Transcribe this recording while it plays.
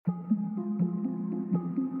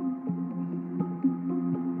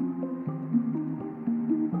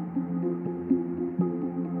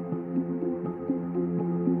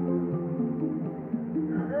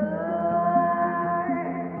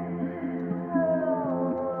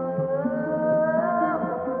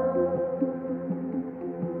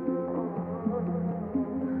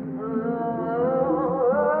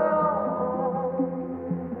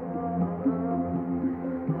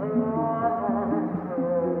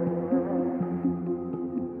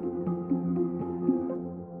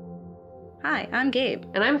Hi, I'm Gabe.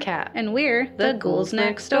 And I'm Kat. And we're the Ghouls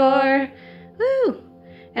Next Door. Woo!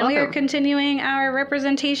 And we are continuing our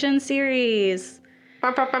representation series.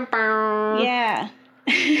 Bum, bum, bum, bum. Yeah.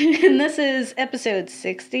 And this is episode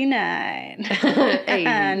 69. Hey,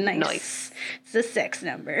 nice. It's a sex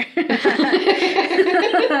number.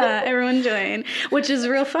 Everyone join, which is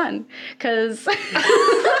real fun because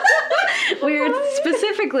we're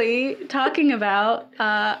specifically talking about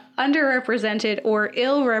underrepresented or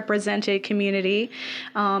ill-represented community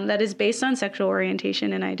that is based on sexual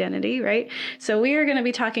orientation and identity, right? So we are going to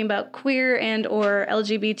be talking about queer and or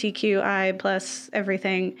LGBTQI plus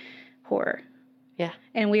everything horror. Yeah.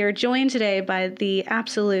 And we are joined today by the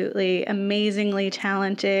absolutely amazingly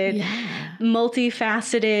talented,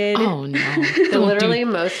 multifaceted. Oh, no. The literally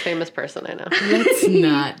most famous person I know. Let's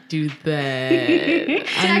not do that.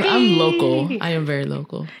 I'm local. I am very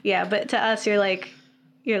local. Yeah, but to us, you're like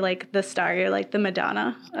the star. You're like the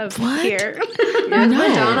Madonna of What? here. You're the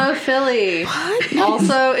Madonna of Philly. What?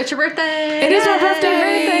 Also, it's your birthday. It is my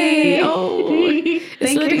birthday. Oh.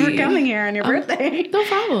 Thank you for coming here on your birthday. No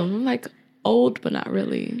problem. I'm like old, but not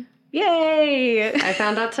really. Yay! I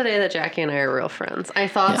found out today that Jackie and I are real friends. I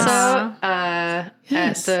thought Yes. so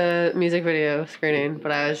Yes. at the music video screening,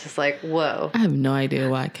 but I was just like, whoa. I have no idea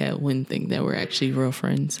why Kat wouldn't think that we're actually real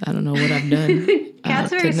friends. I don't know what I've done. Kat's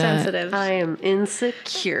very to not- sensitive. I am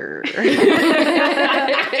insecure.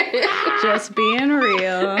 Just being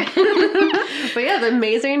real. But yeah, the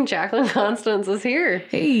amazing Jacqueline Constance is here.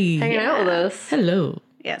 Hey. Hanging out with us. Hello.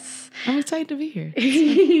 Yes. I'm excited to be here.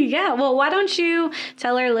 Yeah. Well, why don't you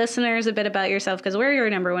tell our listeners a bit about yourself? Because we're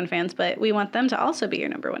your number one fans, but we want them to also be your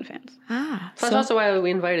number one fans. So that's also why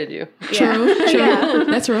we invited you. True.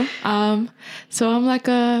 That's real. So I'm like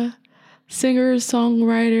a singer,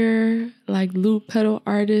 songwriter, like loop pedal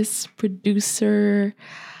artist, producer,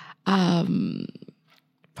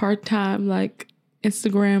 part-time like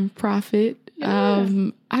Instagram prophet.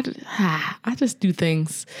 I just do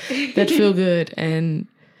things that feel good and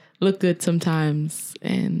look good sometimes,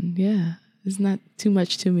 and yeah, it's not too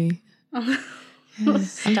much to me.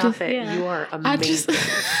 Stop it. yeah. You are amazing. I just,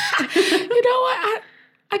 you know what?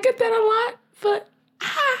 I get that a lot, but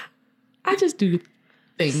I just do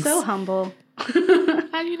things. So humble.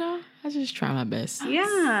 I just try my best.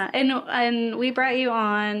 Yeah, and we brought you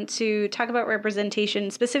on to talk about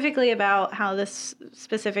representation, specifically about how this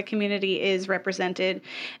specific community is represented,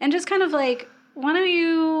 and just kind of like, why don't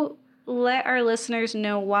you let our listeners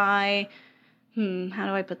know why, how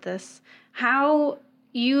do I put this? How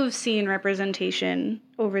you have seen representation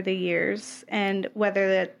over the years, and whether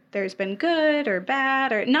that there's been good or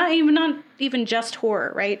bad, or not even just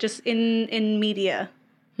horror, right? Just in media.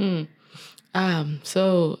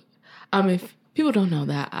 If people don't know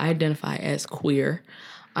that, I identify as queer.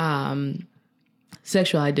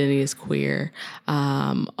 Sexual identity is queer.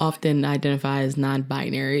 Often identify as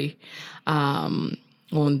non-binary on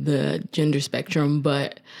the gender spectrum,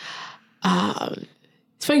 but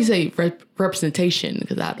it's funny you say representation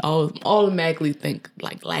because I automatically think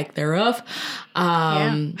like lack thereof.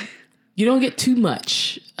 You don't get too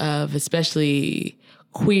much of especially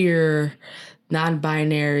queer,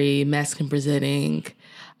 non-binary, masculine presenting,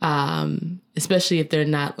 especially if they're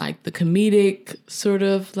not like the comedic sort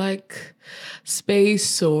of like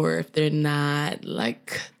space, or if they're not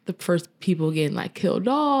like the first people getting like killed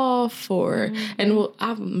off, or and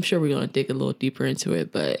I'm sure we're gonna dig a little deeper into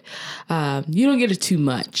it, but you don't get it too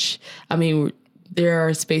much. I mean, there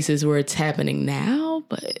are spaces where it's happening now,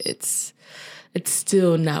 but it's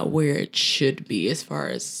still not where it should be as far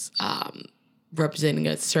as representing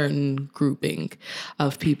a certain grouping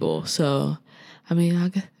of people. So, I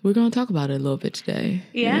mean, we're going to talk about it a little bit today.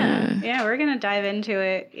 Yeah, we're going to dive into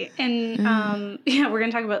it. And, we're going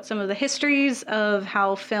to talk about some of the histories of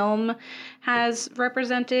how film has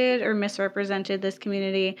represented or misrepresented this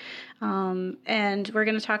community. And we're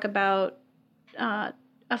going to talk about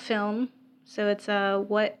a film. So it's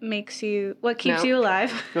what keeps you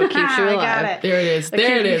alive. What keeps you alive. I got it. There it is.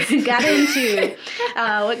 There it is. Got into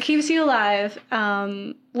what keeps you alive,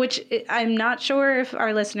 which I'm not sure if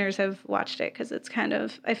our listeners have watched it because it's kind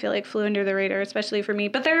of, I feel like, flew under the radar, especially for me.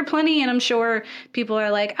 But there are plenty, and I'm sure people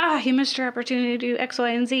are like, you missed your opportunity to do X, Y,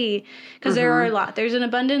 and Z, because there are a lot. There's an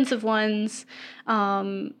abundance of ones,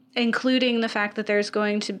 including the fact that there's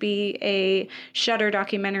going to be a Shudder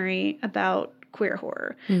documentary about queer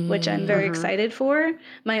horror, which I'm very excited for.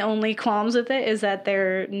 My only qualms with it is that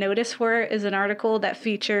their notice for it is an article that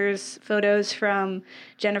features photos from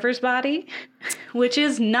Jennifer's body, which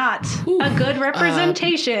is not a good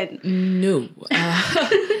representation. No.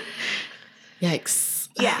 Yikes.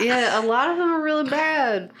 Yeah. Yeah, a lot of them are really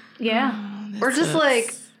bad. Yeah. Or just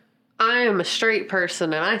like, I am a straight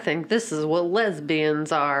person and I think this is what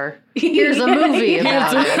lesbians are. Here's a movie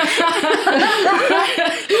about it.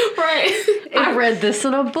 Right. I read this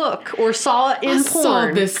in a book or saw it in porn.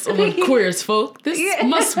 Saw this on Queer as Folk. This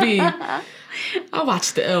must be. I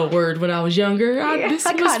watched the L Word when I was younger. This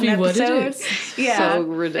must be what it is. Yeah. So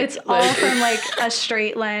ridiculous. It's all from like a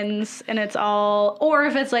straight lens, and it's all, or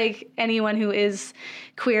if it's like anyone who is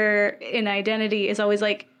queer in identity is always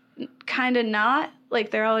like kind of not,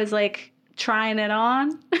 like they're always like trying it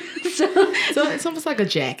on. So it's almost like a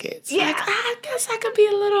jacket. It's Yeah. like, I guess I could be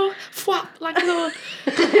a little flop, like a little.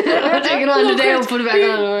 I'll take it on today and put it back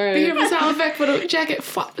on. All right. You hear me sound effect for the jacket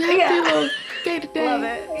flop. Be a little day to day. Love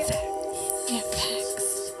it. Yeah,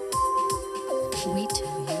 facts. We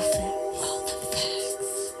tell you facts. All the facts.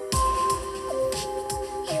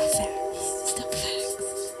 Yeah, facts. Still facts.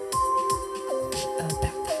 About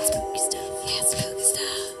that spooky stuff. Yeah, spooky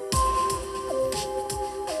stuff.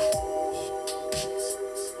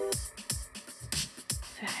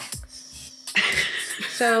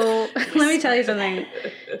 So let me tell you something,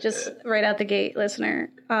 just right out the gate, listener.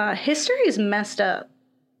 History is messed up.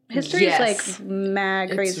 History is Yes. like mad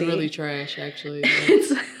It's crazy. really trash, actually.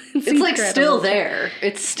 it's It's like still incredible. there.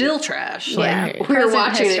 It's still trash. Yeah. Like, we're Present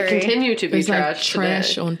watching history. it continue to be It's like trash. trash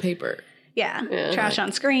today. on paper. Yeah. Yeah. Trash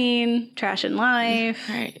on screen, trash in life.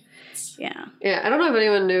 Right. Yeah. Yeah, I don't know if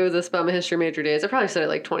anyone knew this about my history major days. I probably said it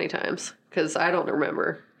like 20 times because I don't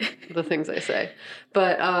remember the things I say.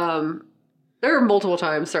 But there were multiple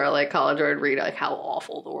times throughout like college where I'd read like how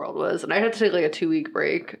awful the world was, and I had to take like a 2-week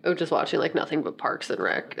break of just watching like nothing but Parks and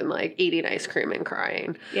Rec and like eating ice cream and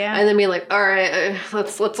crying. Yeah. And then being like, all right,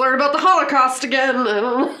 let's learn about the Holocaust again. I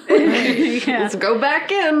don't know. Yeah. Let's go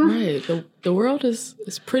back in. Right. The world is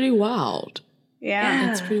pretty wild.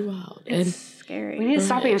 Yeah. It's pretty wild. It's scary. We need to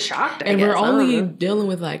stop being shocked. And I we're guess. I don't only know. dealing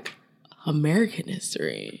with like American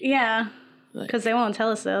history. Yeah. Like, Because they won't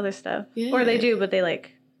tell us the other stuff. Yeah. Or they do, but they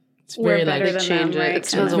like, it's we're very better like than change them, it. right? It's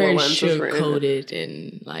it's Depends on very what lens was written. sugar-coated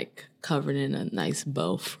and like covered in a nice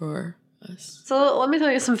bow for us. So let me tell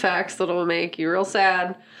you some facts that'll make you real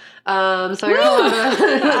sad. So I got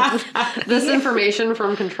a lot of this information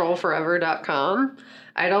from controlforever.com.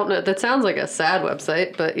 I don't know. That sounds like a sad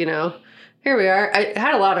website, but you know, here we are. I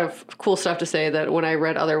had a lot of cool stuff to say that when I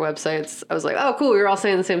read other websites, I was like, oh, cool. You're all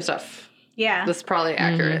saying the same stuff. yeah. This is probably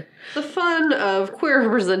accurate. The fun of queer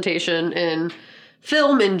representation in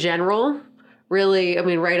film in general, really, I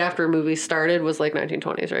mean, right after movies started was like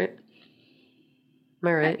 1920s, right? Am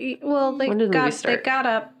I right? Well, they When did the movie got start?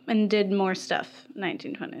 up and did more stuff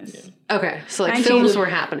 1920s. Okay, so like 19 films were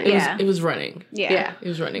happening. Yeah. It was running. Yeah. It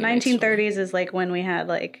was running. 1930s is like when we had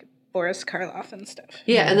like Boris Karloff and stuff.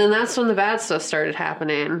 Yeah, and then that's when the bad stuff started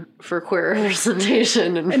happening for queer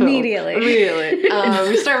representation in film. Immediately.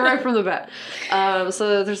 We start right from the bat.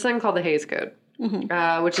 So there's a thing called the Hays Code,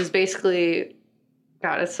 which is basically,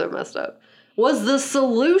 God, it's so messed up, was the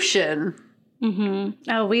solution.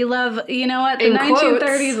 Oh, we love, you know what? The In quotes.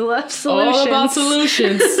 1930s love solutions. All about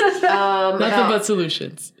solutions. Nothing about- but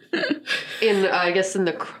solutions. in I guess in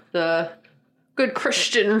the good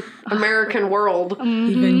Christian American world.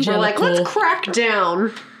 Evangelical. We're like, let's crack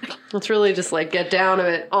down. Let's really just like get down to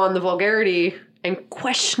it on the vulgarity and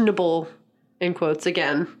questionable, in quotes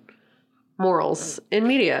again, morals in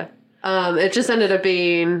media. It just ended up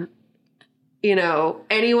being, you know,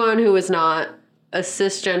 anyone who is not a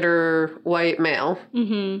cisgender white male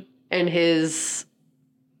and his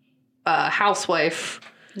housewife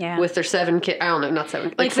Yeah. with their 7 kids. I don't know, not 7,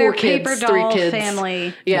 like like 4 their kids, paper 3 doll kids. family.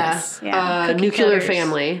 Yeah. Yes. Yeah, cookie Nuclear cutters.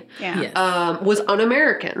 family. Yeah. Yes. Was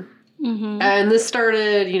un-American. And this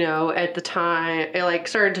started, you know, at the time, it like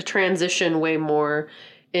started to transition way more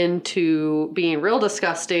into being real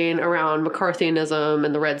disgusting around McCarthyism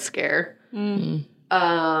and the Red Scare.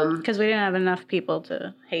 Because we didn't have enough people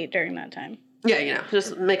to hate during that time. Yeah, you know,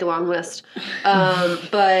 just make a long list.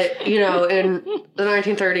 But, you know, in the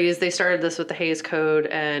 1930s, they started this with the Hays Code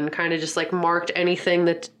and kind of just like marked anything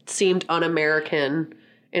that seemed un-American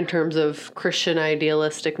in terms of Christian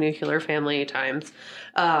idealistic nuclear family times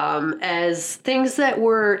as things that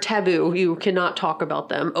were taboo. You cannot talk about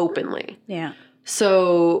them openly. Yeah.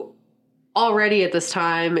 So already at this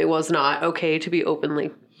time, it was not okay to be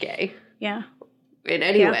openly gay Yeah. in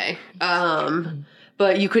any Yeah. way.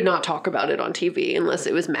 But you could not talk about it on TV unless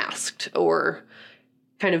it was masked or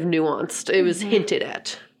kind of nuanced. It was hinted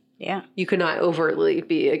at. Yeah. You could not overtly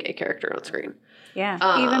be a gay character on screen. Yeah.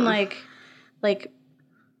 Even like,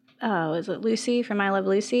 oh, is it Lucy from I Love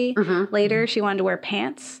Lucy? Later, she wanted to wear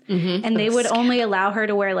pants, and they would only allow her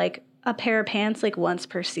to wear like a pair of pants like once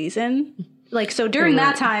per season. like, so during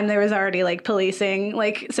that time, there was already, like, policing.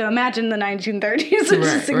 Like, so imagine the 1930s, which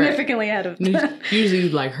is significantly ahead of that. Usually,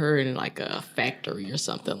 like, her in, like, a factory or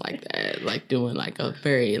something like that. Like, doing, like, a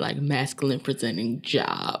very, like, masculine-presenting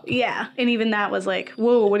job. Yeah. And even that was like,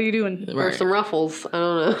 whoa, what are you doing? Or some ruffles. I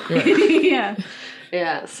don't know. Yeah.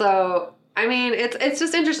 Yeah, so I mean, it's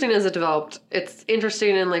just interesting as it developed. It's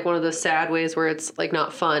interesting in like one of those sad ways where it's like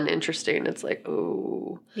not fun, interesting. It's like,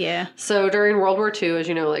 ooh. Yeah. So during World War II, as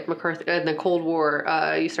you know, like McCarthy and the Cold War,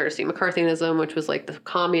 you started seeing McCarthyism, which was like the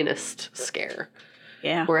communist scare.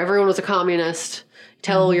 Yeah. Where everyone was a communist.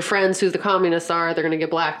 Tell your friends who the communists are. They're going to get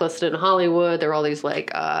blacklisted in Hollywood. There are all these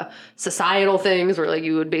like societal things where like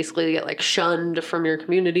you would basically get like shunned from your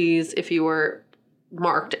communities if you were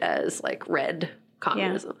marked as like red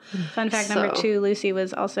communism. Yeah. Fun fact number 2, Lucy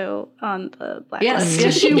was also on the blacklist.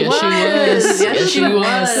 Yes, she was. Yes, she was.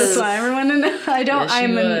 That's why everyone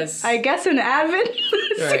knows. I guess an avid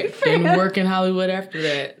Lucy Right. fan. Didn't work in Hollywood after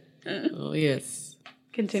that. Oh, yes.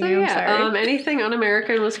 Continue, So, I'm sorry. anything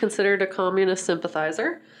un-American was considered a communist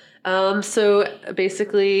sympathizer. So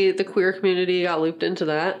basically the queer community got looped into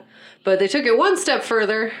that. But they took it one step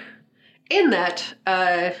further in that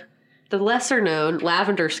the lesser known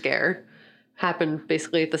Lavender Scare happened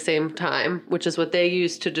basically at the same time, which is what they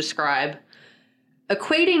used to describe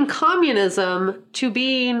equating communism to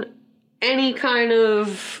being any kind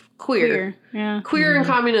of queer. Yeah. Queer and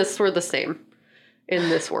communists were the same in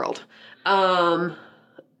this world.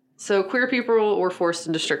 So queer people were forced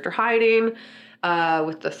into stricter hiding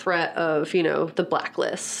with the threat of, you know, the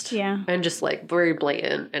blacklist. Yeah. And just like very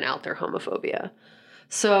blatant and out there homophobia.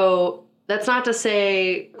 So that's not to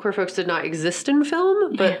say queer folks did not exist in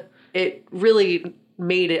film, but it really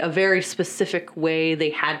made it a very specific way they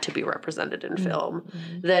had to be represented in film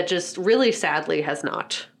that just really sadly has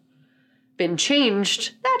not been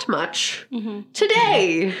changed that much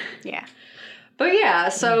today. Yeah. But yeah,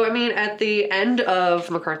 so I mean, at the end of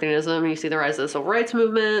McCarthyism, you see the rise of the civil rights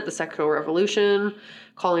movement, the sexual revolution,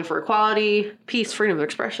 calling for equality, peace, freedom of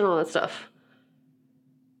expression, all that stuff.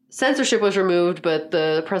 Censorship was removed, but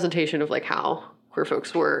the presentation of like how queer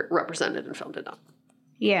folks were represented in film did not.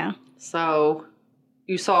 Yeah. So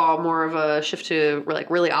you saw more of a shift to like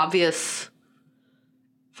really obvious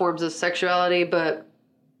forms of sexuality, but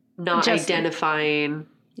not Just- identifying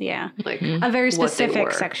Yeah. like A very what they specific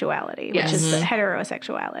were. sexuality, which Yes. is the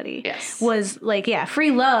heterosexuality. Yes. Was like, yeah,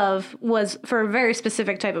 free love was for a very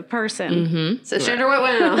specific type of person. Cisgender white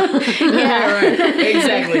women. Yeah. Right.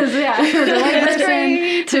 Exactly. Yeah. It was a white It's person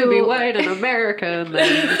great to be who- white in America and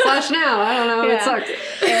then slash now. I don't know. Yeah. It sucks.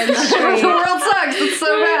 and The straight. world sucks. It's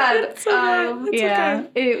so bad. Yeah.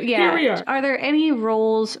 Here we are. Are there any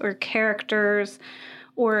roles or characters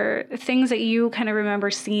or things that you kind of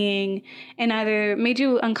remember seeing and either made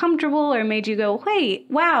you uncomfortable or made you go, wait,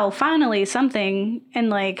 wow, finally something, and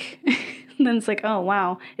like then it's like, oh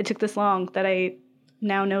wow, it took this long that I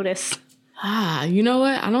now notice. You know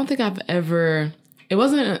what? I don't think I've ever. It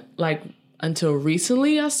wasn't like until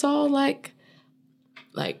recently I saw like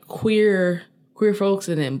queer folks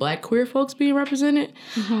and then black queer folks being represented.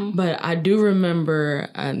 But I do remember,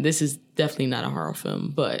 and this is definitely not a horror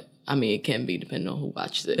film, but I mean it can be depending on who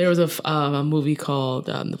watches it. There was a movie called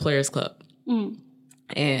The Players Club,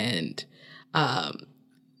 and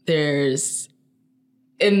there's,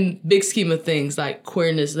 in big scheme of things, like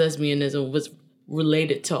queerness, lesbianism was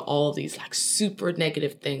related to all these like super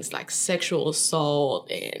negative things like sexual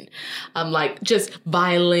assault and like just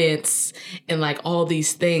violence and like all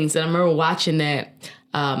these things. And I remember watching that.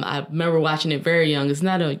 I remember watching it very young. It's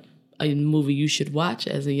not a movie you should watch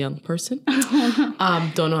as a young person.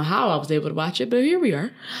 Don't know how I was able to watch it, but here we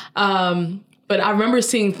are. But I remember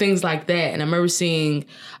seeing things like that, and I remember seeing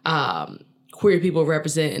queer people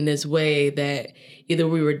represent in this way that either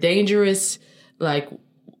we were dangerous, like,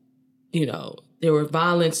 you know, there were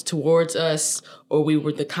violence towards us, or we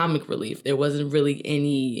were the comic relief. There wasn't really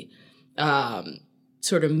any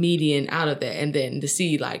sort of median out of that. And then to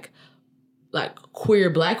see like queer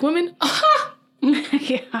black women,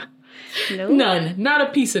 Yeah. No. none, not a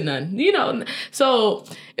piece of none, you know. So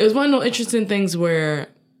it was one of those interesting things where,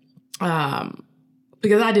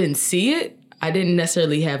 because I didn't see it, I didn't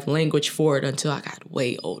necessarily have language for it until I got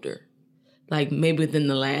way older, like maybe within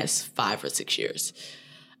the last 5 or 6 years.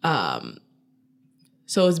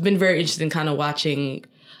 So it's been very interesting kind of watching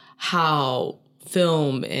how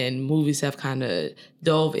film and movies have kind of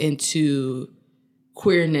dove into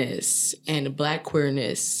queerness and black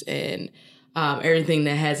queerness and everything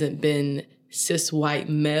that hasn't been cis white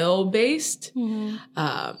male based.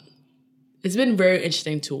 It's been very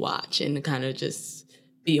interesting to watch and to kind of just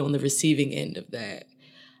be on the receiving end of that.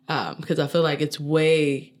 Because I feel like it's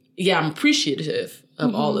way yeah, I'm appreciative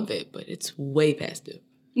of all of it, but it's way past it.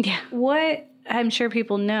 Yeah. What, I'm sure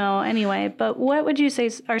people know anyway, but what would you say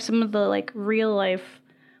are some of the like real life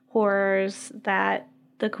horrors that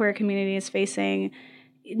the queer community is facing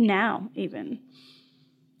now even?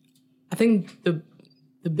 I think the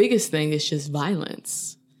biggest thing is just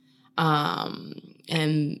violence.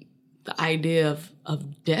 And the idea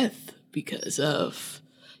of death because of,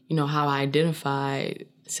 you know, how I identify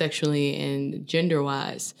sexually and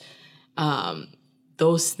gender-wise.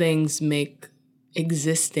 Those things make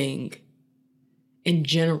existing in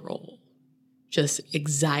general just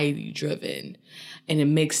anxiety-driven. And it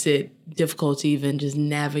makes it difficult to even just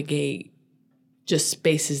navigate just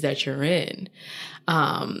spaces that you're in.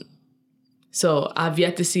 So I've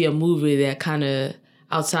yet to see a movie that kind of,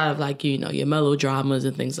 outside of like, you know, your melodramas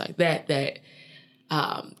and things like that, that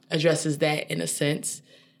addresses that in a sense.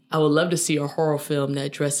 I would love to see a horror film that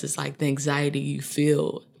addresses like the anxiety you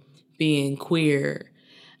feel being queer.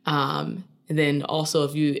 And then also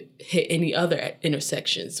if you hit any other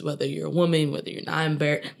intersections, whether you're a woman, whether you're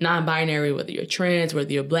non-binary, whether you're trans,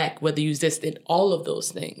 whether you're Black, whether you exist in all of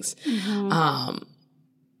those things. I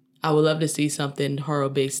would love to see something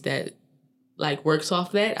horror-based that like works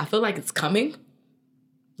off that. I feel like it's coming.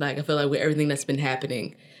 Like, I feel like with everything that's been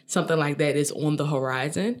happening, something like that is on the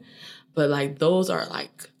horizon. But, like, those are,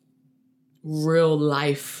 like,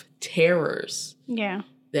 real-life terrors. Yeah.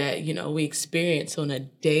 That, you know, we experience on a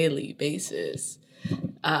daily basis.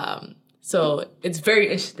 So it's very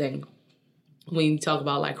interesting when you talk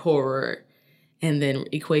about, like, horror and then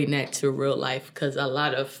equating that to real life, because a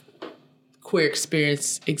lot of queer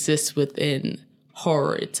experience exists within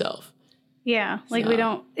horror itself. Yeah. Like, we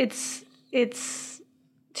don't... It's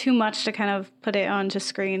too much to kind of put it onto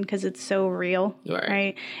screen because it's so real,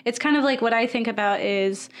 right? It's kind of like what I think about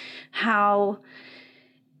is how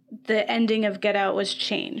the ending of Get Out was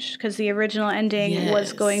changed, because the original ending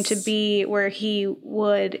was going to be where he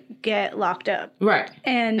would get locked up. Right.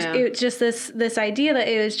 And it's just this idea that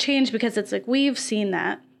it was changed because it's like, we've seen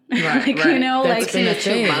that. Like, you know, that's like been it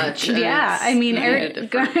too much. Yeah, I mean,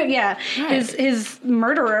 his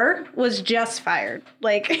murderer was just fired.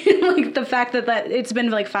 Like, like the fact that it's been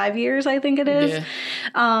like 5 years, I think it is.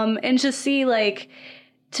 Yeah. And to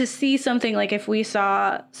see something like if we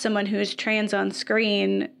saw someone who's trans on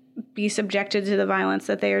screen be subjected to the violence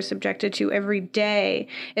that they are subjected to every day,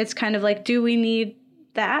 it's kind of like, do we need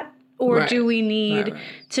that, or do we need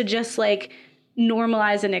to just like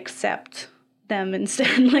normalize and accept them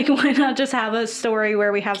instead? Like, why not just have a story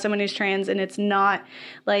where we have someone who's trans and it's not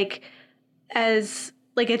like as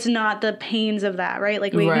like it's not the pains of that, right?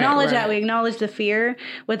 Like, we acknowledge that, we acknowledge the fear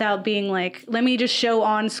without being like, let me just show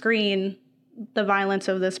on screen the violence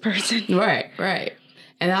of this person. Right.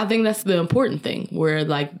 And I think that's the important thing, where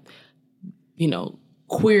like, you know,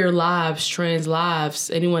 queer lives, trans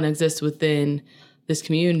lives, anyone exists within this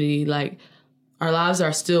community, like our lives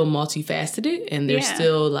are still multifaceted and they're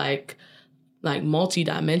still like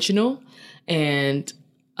multidimensional. And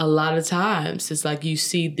a lot of times it's like you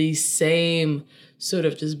see these same sort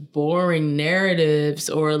of just boring narratives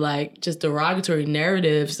or like just derogatory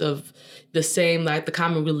narratives of the same, like the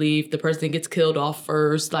comic relief, the person gets killed off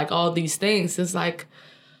first, like all these things. It's like,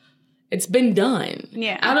 it's been done.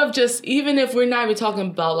 Yeah. Out of just, even if we're not even talking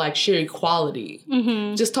about like sheer equality,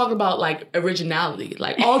 just talk about like originality.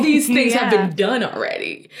 Like all these things have been done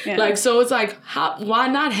already. Yeah. Like, so it's like, why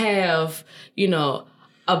not have, you know,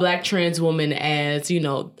 a Black trans woman as, you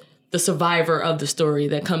know, the survivor of the story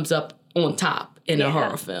that comes up on top in a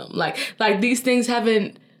horror film? Like these things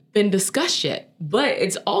haven't been discussed yet, but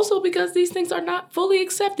it's also because these things are not fully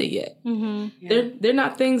accepted yet. They're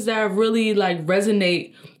not things that really like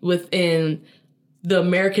resonate within the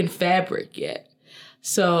American fabric yet.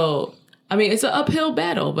 So, I mean, it's an uphill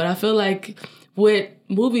battle, but I feel like with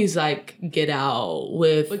movies like Get Out,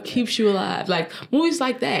 with What Keeps You Alive, like movies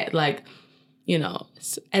like that, like, you know,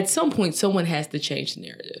 at some point someone has to change the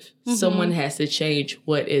narrative. Someone has to change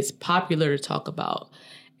what is popular to talk about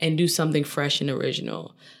and do something fresh and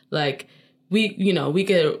original. Like, we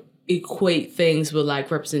could equate things with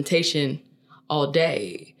like representation all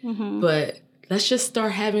day, but let's just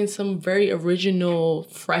start having some very original,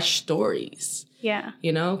 fresh stories. Yeah.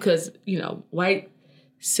 You know, because, you know, white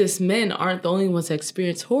cis men aren't the only ones that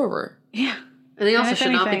experience horror. Yeah. And they also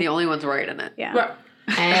should not be the only ones writing it. Yeah. Right.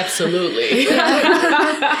 Absolutely. 90%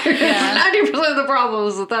 of the problem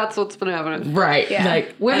is that's what's been happening. Right. Yeah.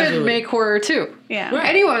 Like, women make horror too. Yeah. Right.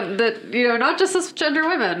 Anyone that, you know, not just cisgender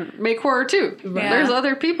women, make horror too. Right. There's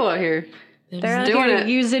other people out here. They're doing it.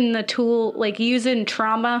 Using the tool, like using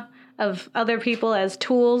trauma of other people as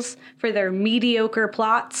tools for their mediocre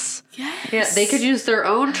plots. Yeah, they could use their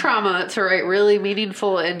own trauma to write really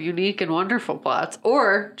meaningful and unique and wonderful plots,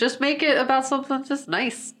 or just make it about something just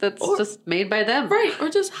nice that's just made by them. Right, or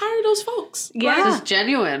just hire those folks. Yeah. Just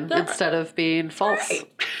genuine instead of being false.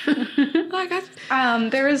 Like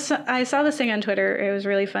I saw this thing on Twitter. It was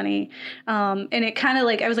really funny. And it kind of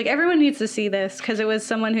like, I was like, everyone needs to see this, because it was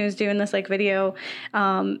someone who's doing this like video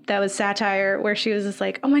that was satire, where she was just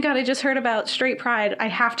like, oh my God, I just heard about straight pride. I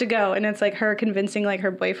have to go. And it's like her convincing like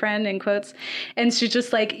her boyfriend in quotes. And she's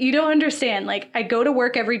just like, you don't understand. Like, I go to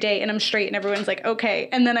work every day and I'm straight, and everyone's like, okay.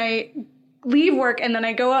 And then I leave work and then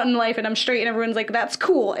I go out in life and I'm straight, and everyone's like, that's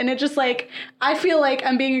cool. And it just like, I feel like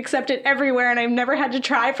I'm being accepted everywhere and I've never had to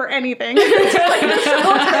try for anything. It's like this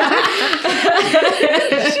whole time.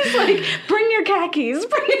 She's like, bring your khakis,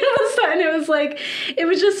 bring it to the sun. It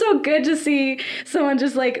was just so good to see someone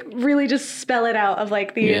just like really just spell it out of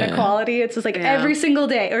like the inequality. It's just like every single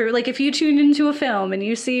day, or like if you tune into a film and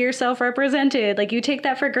you see yourself represented, like you take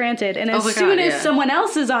that for granted. And as soon as someone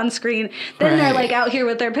else is on screen, then they're like out here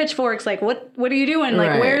with their pitchforks, like, what are you doing?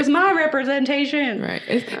 Like, where's my representation? Right.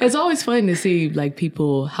 It's always fun to see like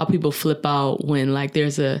how people flip out when like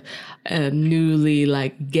there's a newly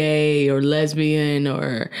like gay or lesbian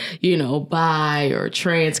or, you know, bi or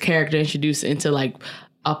trans character introduced into like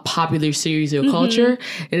a popular series or culture,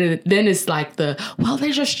 and then it's like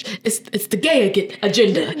it's the gay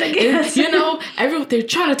agenda. And, you know, they're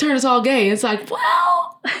trying to turn us all gay. It's like,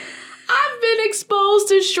 well, I've been exposed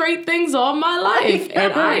to straight things all my life,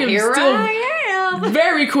 and I am still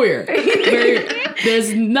very queer.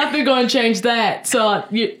 There's nothing going to change that. So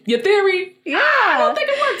your theory, I don't think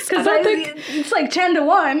it works. Because it's like 10 to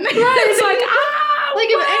 1. Right? It's like,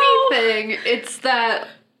 if anything, it's that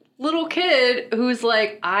little kid who's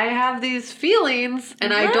like, I have these feelings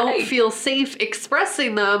and I don't feel safe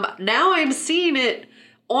expressing them. Now I'm seeing it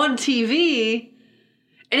on TV,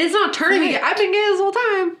 and it's not turning me. I've been gay this whole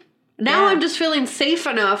time. Now I'm just feeling safe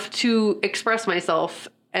enough to express myself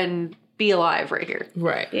and be alive right here.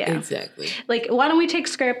 Right. Yeah. Exactly. Like, why don't we take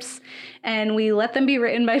scripts and we let them be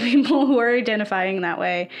written by people who are identifying that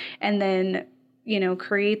way, and then, you know,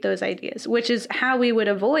 create those ideas, which is how we would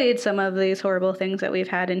avoid some of these horrible things that we've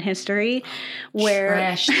had in history, where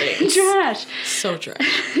trash things. Trash. So trash.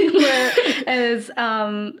 Whereas,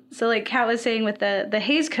 so like Kat was saying with the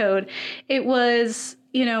Hays Code, it was,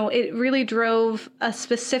 you know, it really drove a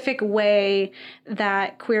specific way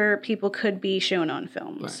that queer people could be shown on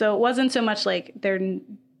film. Right. So it wasn't so much like they're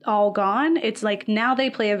all gone. It's like now they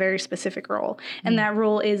play a very specific role, and that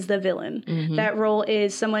role is the villain. That role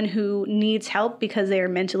is someone who needs help because they are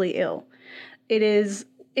mentally ill. It is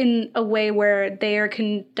in a way where they are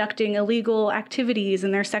conducting illegal activities,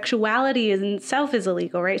 and their sexuality in itself is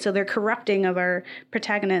illegal, right? So they're corrupting of our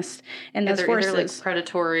protagonist and those forces. Either like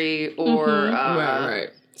predatory or right.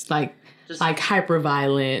 It's like hyper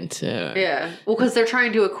violent. Yeah. Well, because they're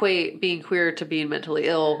trying to equate being queer to being mentally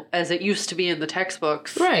ill, as it used to be in the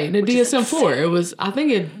textbooks. Right. The DSM-4. It was, I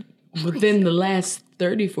think within the last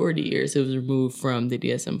 30, 40 years, it was removed from the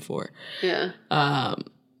DSM-4. Yeah.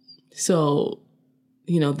 So,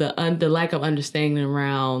 you know, the lack of understanding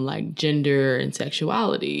around like gender and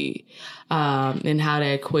sexuality, and how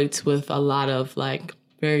that equates with a lot of like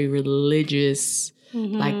very religious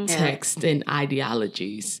like texts and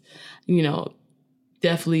ideologies, you know,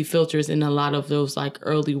 definitely filters in a lot of those like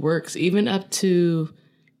early works, even up to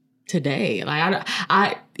today. Like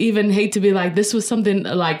I even hate to be like, this was something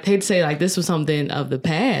like, hate to say like this was something of the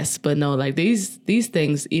past, but no, like these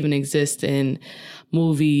things even exist in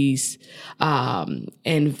movies,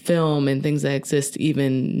 and film and things that exist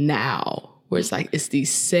even now, where it's like, it's these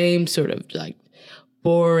same sort of like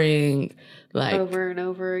boring, like over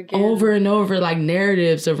and over like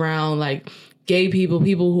narratives around like gay people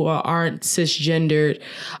who aren't cisgendered,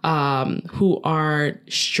 who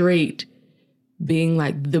aren't straight, being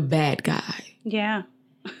like the bad guy. Yeah.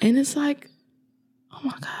 And it's like, oh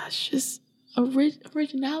my gosh, just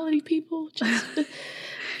originality, people. Just,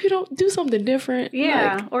 you know, do something different.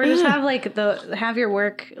 Yeah. Like, or just have your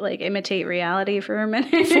work like imitate reality for a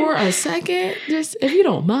minute. For a second, just if you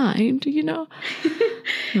don't mind, you know.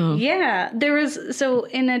 Yeah. So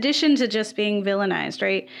in addition to just being villainized,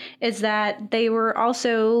 right, is that they were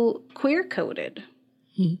also queer coded,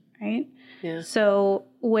 right? Yeah. So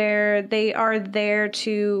where they are there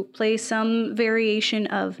to play some variation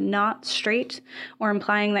of not straight, or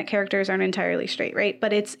implying that characters aren't entirely straight, right?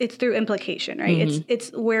 But it's through implication, right?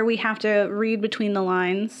 It's where we have to read between the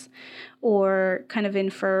lines or kind of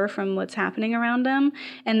infer from what's happening around them,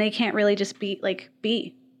 and they can't really just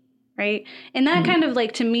be. right? And that kind of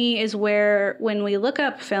like, to me, is where when we look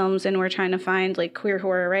up films and we're trying to find like queer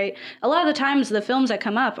horror, right? A lot of the times the films that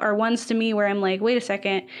come up are ones to me where I'm like, wait a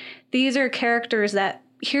second, these are characters that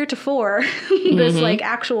heretofore this like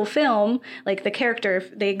actual film, like the character,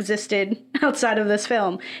 if they existed outside of this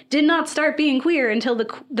film, did not start being queer until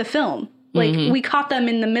the film. Like we caught them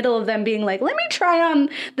in the middle of them being like, let me try on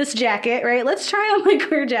this jacket, right? Let's try on my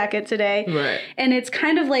queer jacket today. Right. And it's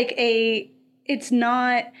kind of like it's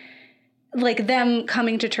not like them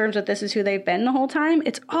coming to terms with this is who they've been the whole time.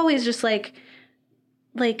 It's always just like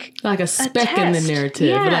a speck in the test. narrative.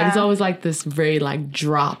 Yeah. Like it's always like this very like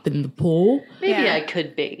drop in the pool. Maybe Yeah. I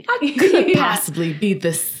could be. Could possibly be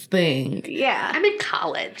this thing. Yeah. I'm in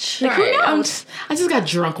college. Like, who I just got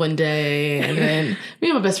drunk one day, and then me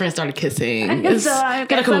and my best friend started kissing. So I got a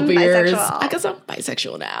guess couple I'm beers. bisexual. I guess I'm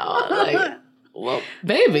bisexual now. Like, well,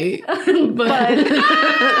 baby, but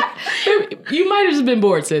you might have just been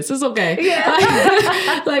bored, sis. It's okay. Yeah.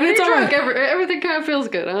 Like it's all Drunk, right. everything kind of feels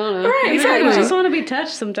good. I don't know. Right, I exactly. just want to be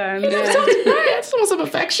touched sometimes. Right, I just want some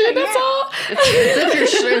affection. That's all.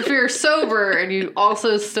 If you're sober and you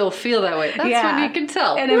also still feel that way, that's when you can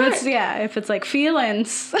tell. And if it's like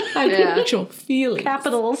feelings, Like Yeah. mutual feelings.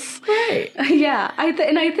 capitals. Right. Yeah,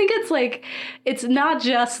 and I think it's like, it's not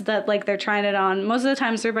just that like they're trying it on. Most of the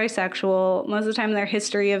times they're bisexual. Most of the time their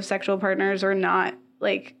history of sexual partners are not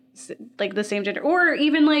like the same gender or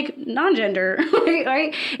even like non-gender,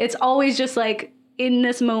 right? It's always just like in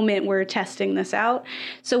this moment we're testing this out.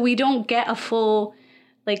 So we don't get a full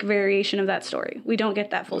like variation of that story. We don't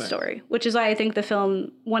get that full story, which is why I think the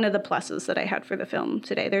film, one of the pluses that I had for the film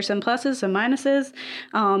today. There's some pluses, some minuses,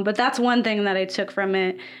 but that's one thing that I took from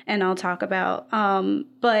it and I'll talk about.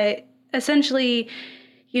 But essentially,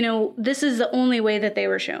 you know, this is the only way that they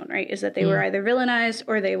were shown, right? Is that they were either villainized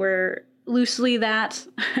or they were loosely that,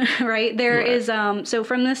 right? There is, so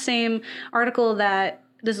from this same article that,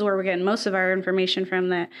 this is where we're getting most of our information from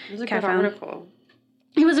that It was a Kat good found. article.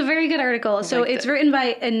 It was a very good article. So liked it's it. written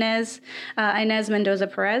by Inez Mendoza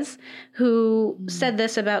Perez, who said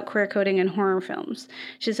this about queer coding in horror films.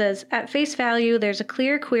 She says, at face value, there's a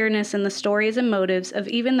clear queerness in the stories and motives of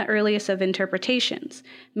even the earliest of interpretations.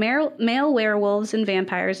 Male werewolves and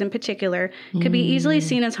vampires in particular could be easily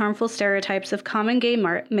seen as harmful stereotypes of common gay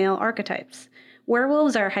male archetypes.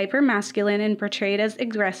 Werewolves are hyper-masculine and portrayed as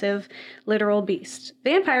aggressive, literal beasts.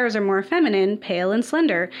 Vampires are more feminine, pale, and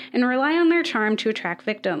slender, and rely on their charm to attract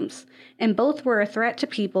victims. And both were a threat to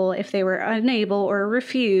people if they were unable or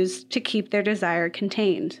refused to keep their desire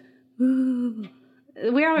contained. Ooh.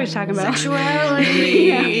 We're always talking about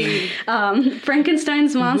Sexuality.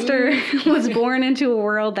 Frankenstein's monster was born into a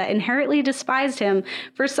world that inherently despised him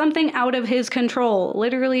for something out of his control,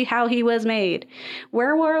 literally how he was made.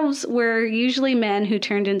 Werewolves were usually men who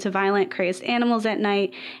turned into violent, crazed animals at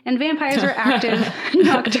night, and vampires were active,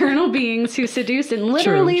 nocturnal beings who seduced and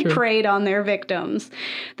literally True. preyed on their victims.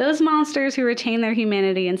 Those monsters who retained their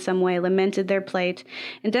humanity in some way lamented their plight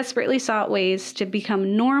and desperately sought ways to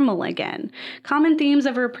become normal again. Common themes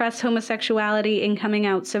of repressed homosexuality and coming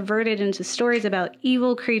out subverted into stories about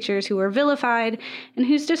evil creatures who were vilified and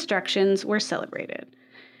whose destructions were celebrated.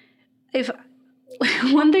 If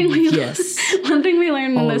one thing we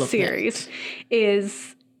learned in All this of series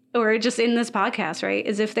is, or just in this podcast, right,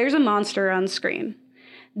 is if there's a monster on screen,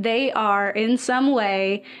 they are in some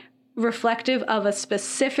way reflective of a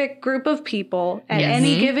specific group of people at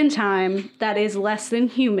any given time that is less than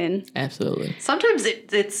human. Absolutely. Sometimes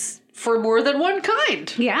it's for more than one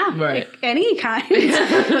kind. Yeah, Right. like any kind.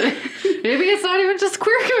 Maybe it's not even just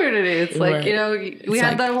queer community. It's like, Right. you know, we It's had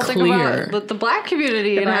like that whole thing clear. about the black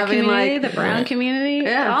community and Black having community, like the brown community,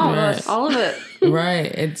 yeah, all of Right. us. all of it Right.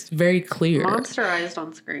 It's very clear. monsterized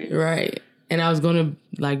on screen. Right. And I was going to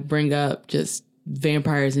like bring up just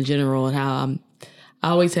vampires in general and how I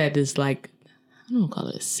always had this like, I don't call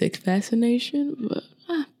it a sick fascination, but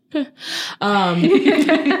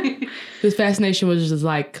this fascination was just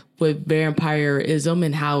like with vampirism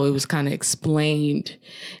and how it was kind of explained.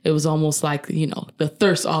 It was almost like, you know, the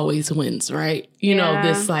thirst always wins, right? You know, Yeah.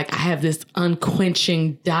 this like I have this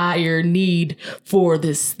unquenching dire need for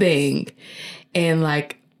this thing. And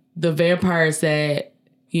like the vampires that,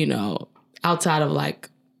 you know, outside of like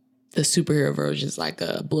the superhero versions like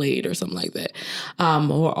a Blade or something like that,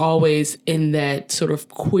 were always in that sort of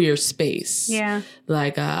queer space. Yeah.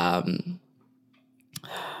 Like,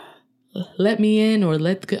 let me in or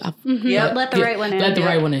let the Let the right one in. Let the Yeah.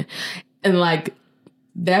 right one in. And like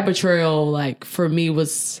that portrayal, like for me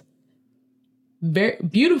was very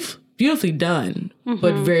beautifully done,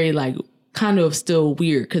 but very like kind of still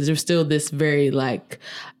weird because there's still this very like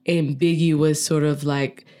ambiguous sort of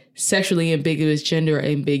like sexually ambiguous, gender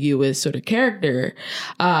ambiguous sort of character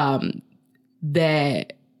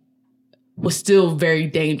that was still very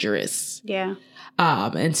dangerous. Yeah.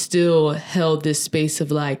 And still held this space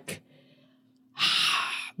of like,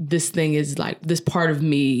 this thing is like, this part of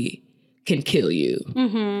me can kill you.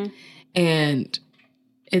 Mm-hmm. And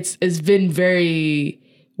it's been very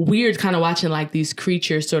weird kind of watching like these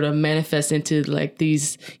creatures sort of manifest into like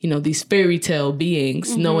these, you know, these fairy tale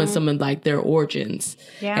beings, knowing some of like their origins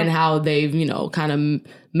and how they've, you know, kind of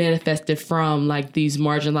manifested from like these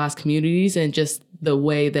marginalized communities and just the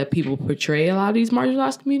way that people portray a lot of these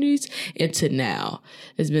marginalized communities into now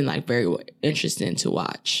has been like very interesting to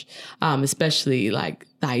watch, especially like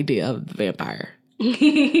the idea of the vampire.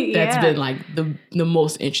 That's been like the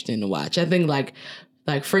most interesting to watch. I think like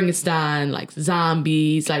Frankenstein, like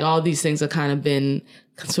zombies, like all these things have kind of been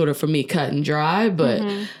sort of for me cut and dry, but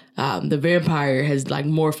the vampire has like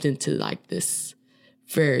morphed into like this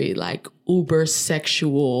very like uber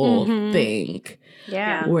sexual thing.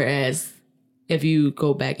 Yeah. Whereas if you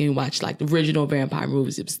go back and watch like the original vampire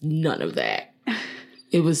movies, it was none of that.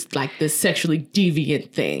 It was like this sexually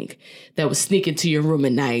deviant thing that would sneak into your room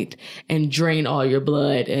at night and drain all your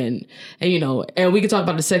blood. And you know, and we can talk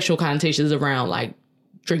about the sexual connotations around like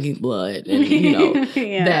drinking blood and, you know,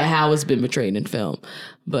 that how it's been portrayed in film.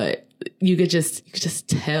 But you could just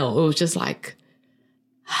tell. It was just like,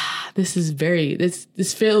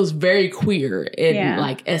 this feels very queer in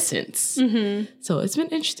like essence. Mm-hmm. So it's been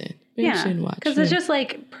interesting. Because it's just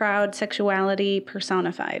like proud sexuality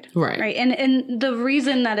personified. Right. And the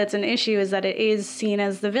reason that it's an issue is that it is seen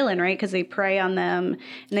as the villain, right? Because they prey on them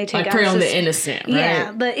and they take prey on the innocent, right?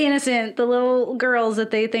 Yeah, the innocent, the little girls that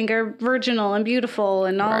they think are virginal and beautiful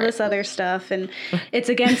and all this other stuff. And it's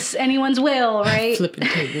against anyone's will, right? Flipping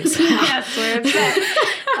tables. Yes, we're upset.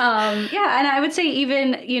 And I would say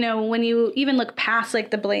even, you know, when you even look past like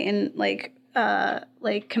the blatant like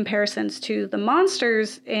comparisons to the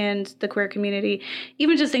monsters and the queer community,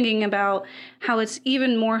 even just thinking about how it's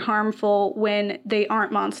even more harmful when they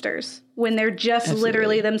aren't monsters, when they're just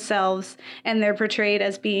literally themselves and they're portrayed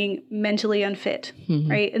as being mentally unfit,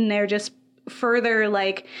 right? And they're just further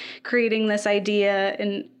like creating this idea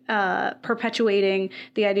and perpetuating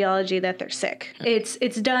the ideology that they're sick.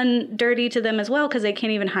 It's done dirty to them as well because they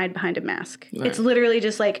can't even hide behind a mask. Right. It's literally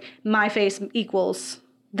just like my face equals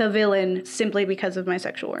the villain simply because of my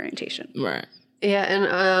sexual orientation. Right. Yeah,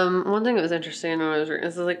 and one thing that was interesting when I was reading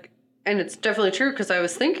is like, and it's definitely true because I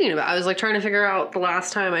was trying to figure out the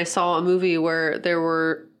last time I saw a movie where there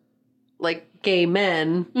were like gay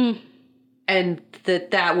men and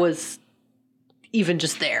that was even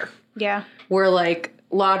just there. Yeah. Where like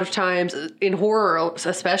a lot of times in horror,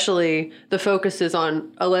 especially, the focus is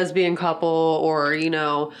on a lesbian couple or, you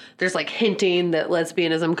know, there's like hinting that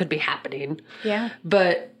lesbianism could be happening. Yeah.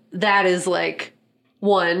 But that is like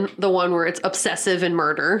the one where it's obsessive and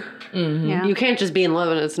murder. Mm-hmm. Yeah. You can't just be in love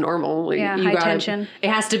and it's normal. Like, high tension. It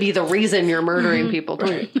has to be the reason you're murdering people.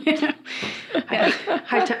 Right.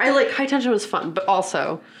 I like high tension was fun, but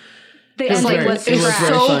also the ending was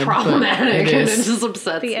so fun, problematic and it just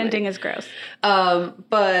upsets me. The ending is gross.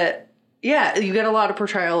 But yeah, you get a lot of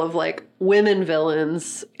portrayal of like women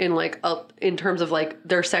villains in like in terms of like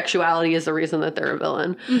their sexuality is the reason that they're a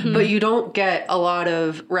villain. Mm-hmm. But you don't get a lot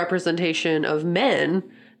of representation of men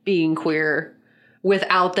being queer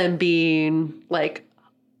without them being like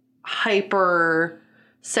hyper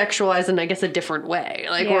sexualized in I guess a different way.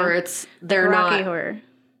 Like where it's Rocky Horror.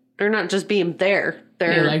 They're not just being there.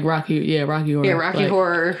 They're like Rocky Horror. Yeah, Rocky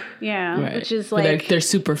Horror. Yeah, right. Which is like like they're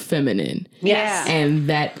super feminine. Yes. And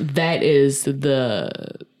that is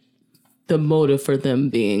the motive for them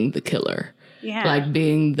being the killer. Yeah. Like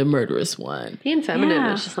being the murderous one. Being feminine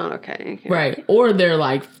is just not okay. Right. Or they're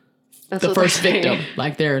like the first victim.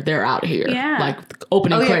 Like they're out here. Yeah. Like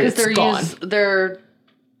opening credits gone. They're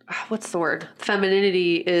what's the word?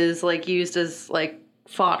 Femininity is like used as like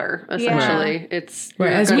fodder, essentially. Yeah. It's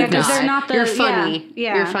right. Because they're not the you're funny.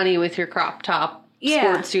 Yeah. You're funny with your crop top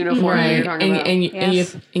sports uniform. Right. You're talking about.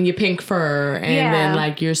 And your pink fur, and then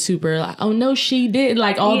like you're super like, oh no, she did,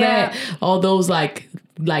 like all that, all those like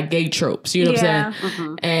gay tropes. You know what I'm saying?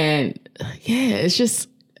 Mm-hmm. And it's just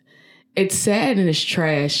it's sad and it's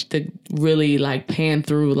trash to really like pan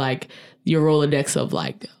through like your Rolodex of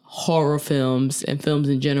like horror films and films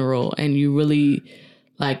in general, and you really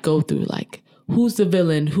like go through like who's the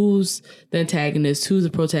villain, who's the antagonist, who's the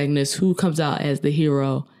protagonist, who comes out as the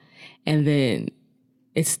hero, and then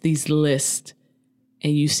it's these lists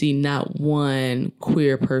and you see not one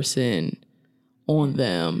queer person on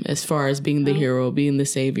them as far as being the hero, being the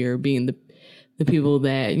savior, being the the people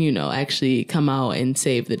that, you know, actually come out and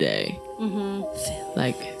save the day.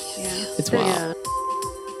 Like, it's wild.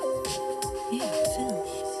 Yeah, films.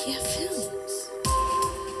 Yeah, films.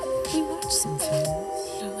 We watch some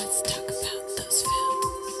films. Now let's talk about those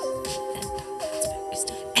films. And all that spooky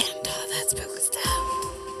stuff. And all that spooky stuff.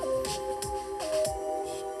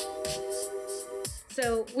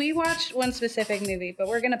 So we watched one specific movie, but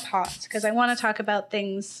we're going to pause because I want to talk about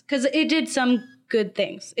things, because it did some good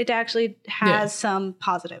things. It actually has some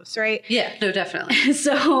positives, right? Yeah, no, definitely.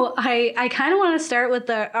 So I kind of want to start with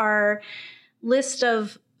our list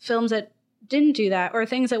of films that didn't do that, or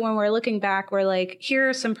things that when we're looking back, we're like, here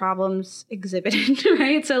are some problems exhibited,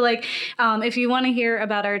 right? So like, if you want to hear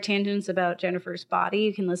about our tangents about Jennifer's body,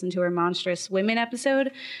 you can listen to our Monstrous Women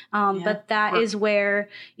episode. But that is where,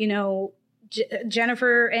 you know,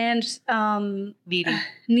 Jennifer and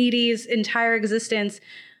Needy's entire existence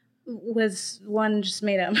was one just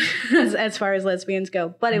made up as far as lesbians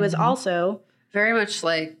go. But it was also Very much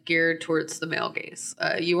like geared towards the male gaze.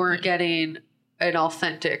 You weren't getting an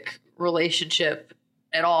authentic relationship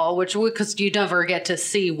at all, which because you never get to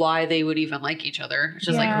see why they would even like each other. It's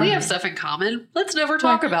just like, we have stuff in common. Let's never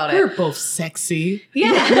talk about We're it. both sexy.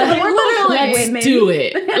 we're literally Let's women. do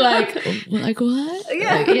it. Like what?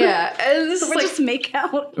 Yeah. Yeah. And this is We're like just make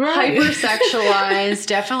out. Right. hypersexualized,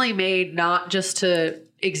 definitely made not just to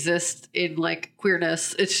exist in like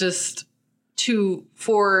queerness. It's just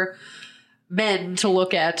for men to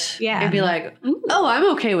look at and be like, oh,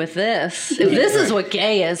 I'm okay with this. If this is what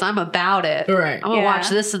gay is, I'm about it. Right. I'm gonna watch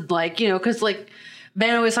this and like, you know, because like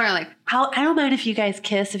men always talking like, I don't mind if you guys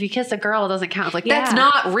kiss. If you kiss a girl, it doesn't count. It's like, that's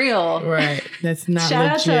not real. Right. That's not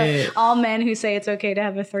Shout legit. out to all men who say it's okay to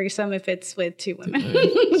have a threesome if it's with two women.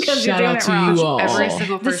 Because you're Shout doing out it to wrong. you all. Every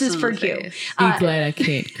single person. This is for in the you. face. Be glad I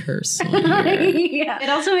can't curse on here. Yeah. It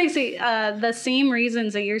also makes it the same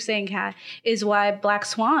reasons that you're saying, Kat, is why Black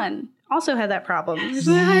Swan also had that problem. There's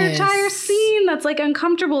an entire scene that's like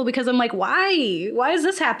uncomfortable because I'm like, why? Why is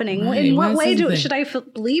this happening? Right. In Why what is way this a thing? should I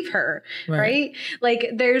believe her? Right. Like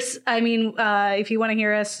there's, I mean, if you want to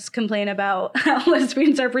hear us complain about how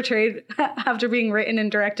lesbians are portrayed after being written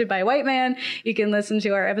and directed by a white man, you can listen to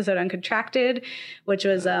our episode on Contracted, which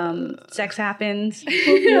was Sex Happens.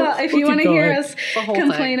 If you want to hear us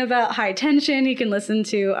complain about High Tension, you can listen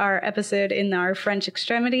to our episode in our French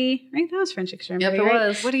Extremity. Right? That was French Extremity. Yep, it right?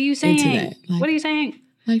 was. What are you saying? That. Like, What are you saying?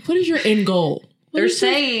 Like, what is your end goal? They're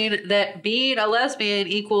saying that being a lesbian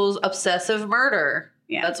equals obsessive murder.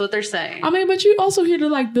 Yeah. That's what they're saying. I mean, but you also hear the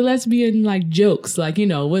lesbian like jokes, like, you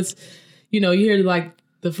know, you hear like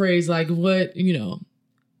the phrase like, what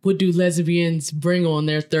do lesbians bring on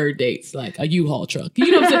their third dates? Like a U-Haul truck. You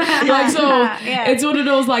know what I'm saying? Like, so it's one of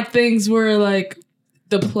those like things where like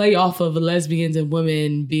the play off of lesbians and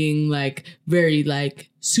women being like very like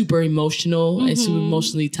super emotional and super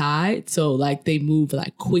emotionally tied. So like they move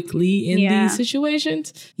like quickly in these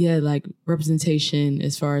situations. Yeah, like representation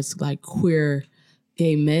as far as like queer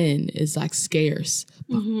gay men is like scarce.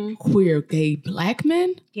 But queer gay black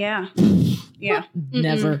men? Yeah. Yeah.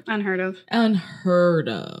 Never. Unheard of. Unheard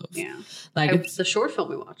of. Yeah. Like it's the short film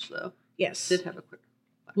we watched though Yes. did have a quick.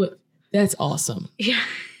 what that's awesome. Yeah.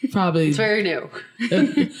 Probably It's very new.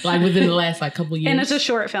 like within the last like couple years. And it's a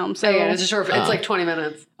short film. So Yeah, it's a short film. It's like 20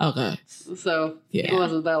 minutes. Okay. So Yeah. it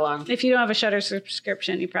wasn't that long. if you don't have a Shudder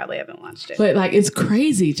subscription, you probably haven't watched it. But like it's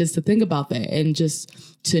crazy just to think about that and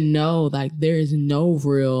just to know like there is no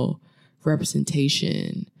real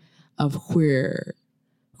representation of queer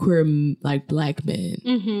like black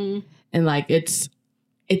men. And like it's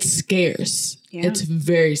scarce. Yeah. It's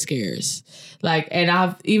very scarce. Like, and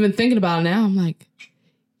I've even thinking about it now, I'm like,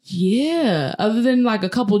 yeah, other than like a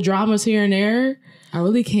couple dramas here and there, I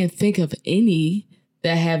really can't think of any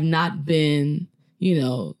that have not been, you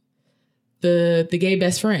know, the gay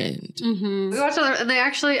best friend. We watched another, and they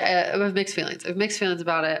actually I have mixed feelings. I have mixed feelings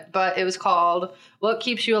about it, but it was called "What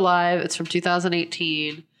Keeps You Alive." It's from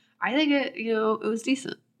 2018. I think it was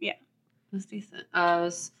decent. Yeah, it was decent. It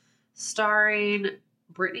was starring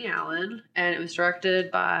Brittany Allen, and it was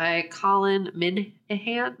directed by Colin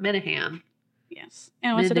Minahan. Yes.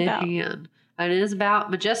 And what's it about? Minahan. And it is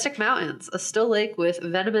about majestic mountains, a still lake with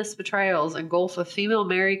venomous betrayals, engulf a female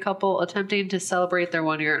married couple attempting to celebrate their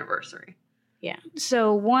 1-year anniversary. Yeah.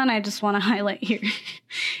 So one I just want to highlight here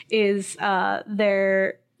is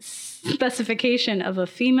their specification of a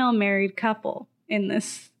female married couple in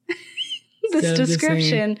this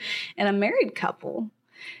description, and a married couple.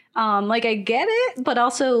 Like I get it, but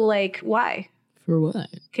also like why? For what?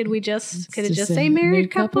 Could it just just say a married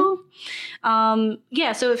married couple?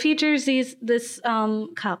 Yeah, so it features this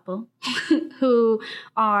couple who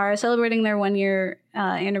are celebrating their 1-year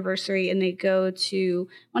anniversary, and they go to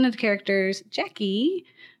one of the characters, Jackie,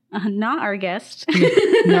 not our guest.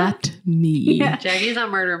 Not me. Yeah. Jackie's not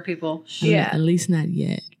murdering people. Yeah. At least not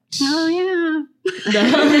yet. Oh yeah.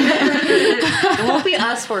 It won't be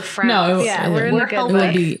us. We're friends. No, Yeah, we're in the good it way.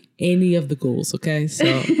 won't be any of the ghouls, okay? So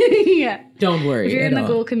Yeah. don't worry. If you're in at the all.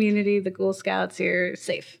 Ghoul community, the Ghoul Scouts, you're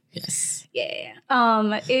safe. Yes. Yeah.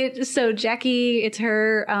 So Jackie, it's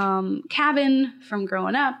her cabin from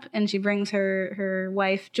growing up, and she brings her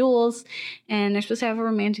wife Jules, and they're supposed to have a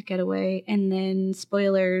romantic getaway, and then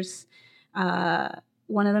spoilers,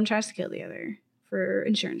 one of them tries to kill the other for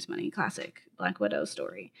insurance money. Classic Black Widow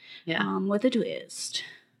story. Yeah. With a twist.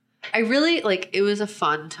 I really it was a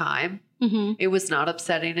fun time. Mm-hmm. It was not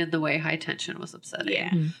upsetting in the way High Tension was upsetting.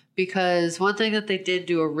 Yeah. Because one thing that they did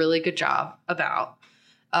do a really good job about,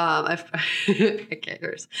 I can't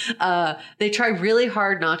curse. They try really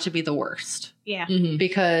hard not to be the worst Yeah. Mhm.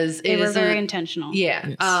 because They it were is very intentional. yeah.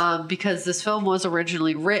 Yes. Because this film was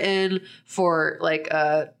originally written for like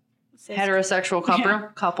a heterosexual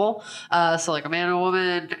couple. So like a man and a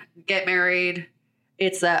woman get married.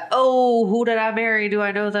 It's that, oh, who did I marry? Do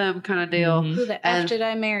I know them kind of deal. Mhm. Who the And- F did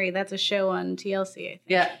I marry? That's a show on TLC, I think.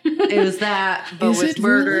 Yeah, it was that, but Is with it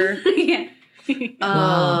murder. yeah.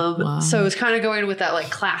 Wow. So it was kind of going with that like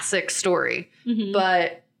classic story. Mhm.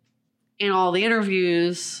 But in all the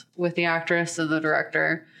interviews with the actress and the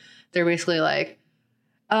director, they're basically like,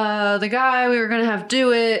 the guy we were going to have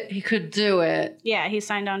do it, he couldn't do it. Yeah, he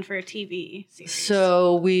signed on for a TV series.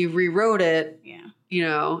 So we rewrote it, yeah.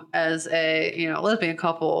 as a, lesbian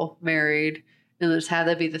couple married, and just had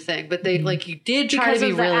that be the thing. But they, Mhm. you did try Because to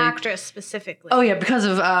be of the really. actress specifically. Oh, yeah, because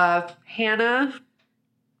of Hannah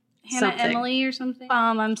Hannah something. Emily or something.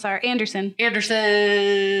 I'm sorry, Anderson.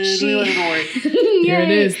 Anderson. She- We wouldn't worry. There it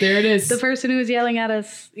Yay. is. There it is. The person who was yelling at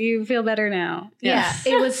us, you feel better now. Yes.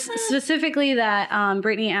 Yeah, it was specifically that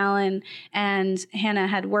Brittany Allen and Hannah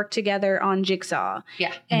had worked together on Jigsaw.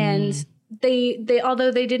 Yeah. And they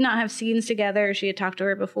although they did not have scenes together, she had talked to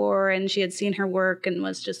her before and she had seen her work and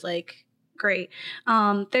was just like, great.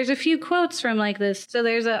 There's a few quotes from like this. So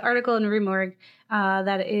there's an article in Rue Morgue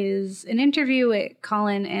that is an interview with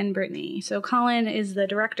Colin and Brittany. So Colin is the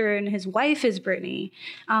director and his wife is Brittany.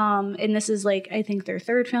 And this is like, I think their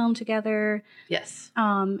third film together. Yes.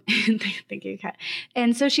 Thank you, Kat.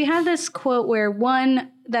 And so she had this quote where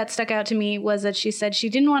one that stuck out to me was that she said she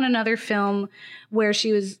didn't want another film where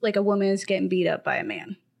she was like a woman is getting beat up by a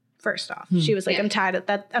man. First off, she was like, Yeah. I'm tired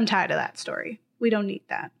of that story. We don't need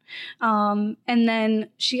that. And then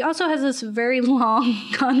she also has this very long,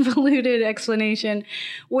 convoluted explanation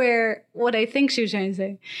where what I think she was trying to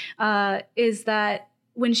say is that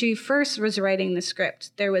when she first was writing the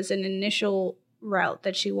script, there was an initial route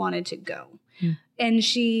that she wanted to go. And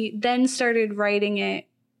she then started writing it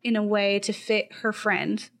in a way to fit her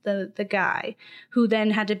friend, the guy, who then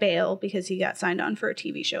had to bail because he got signed on for a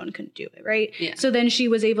TV show and couldn't do it, right? Yeah. So then she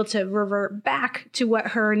was able to revert back to what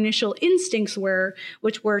her initial instincts were,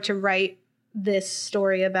 which were to write this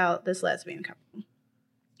story about this lesbian couple.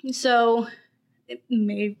 So it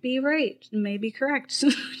may be right, it may be correct.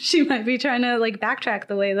 She might be trying to like backtrack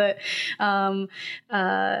the way that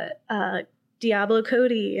Diablo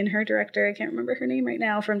Cody and her director, I can't remember her name right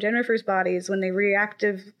now, from Jennifer's Bodies, when they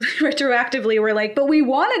retroactively were like, but we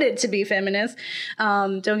wanted it to be feminist.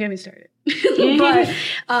 Don't get me started. But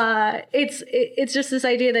it's just this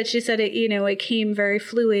idea that she said it came very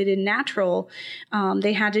fluid and natural.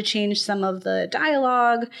 They had to change some of the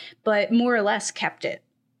dialogue, but more or less kept it,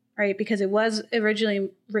 right? Because it was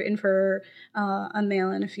originally written for a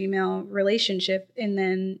male and a female relationship, and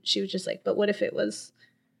then she was just like, but what if it was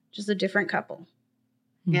just a different couple?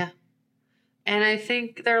 Yeah. And I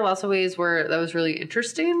think there are lots of ways where that was really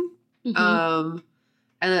interesting. Mhm.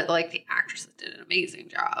 And that like the actress did an amazing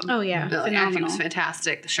job. Oh, yeah. The acting Phenomenal. was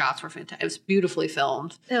fantastic. The shots were fantastic. It was beautifully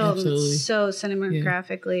filmed. Absolutely. So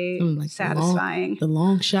cinematographically Like satisfying. The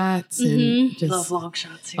long shots Mhm. and just Love long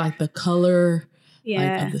shots here. like the color, like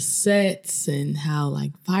Yeah. of the sets and how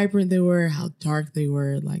like vibrant they were, how dark they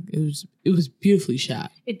were. Like it was beautifully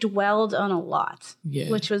shot. It dwelled on a lot, Yeah.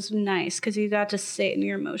 which was nice because you got to sit in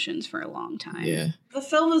your emotions for a long time. Yeah. The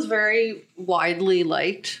film is very widely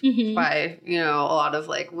liked Mhm. by, a lot of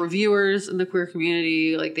like reviewers in the queer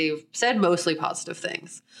community. Like they've said mostly positive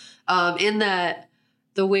things. In that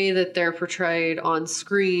the way that they're portrayed on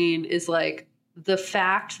screen is like the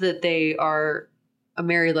fact that they are a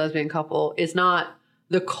married lesbian couple is not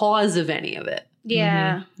the cause of any of it.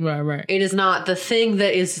 Yeah. Right. It is not the thing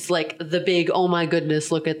that is like the big, oh my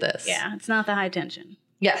goodness, look at this. Yeah. It's not the high tension.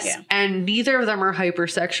 Yes. Yeah. And neither of them are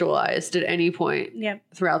hypersexualized at any point Yep.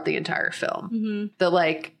 throughout the entire film. Mm-hmm. That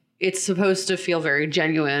like it's supposed to feel very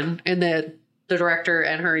genuine, and that the director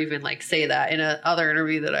and her even like say that in a other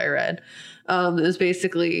interview that I read. It was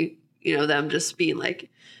basically, you know, them just being like,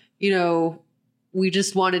 you know, we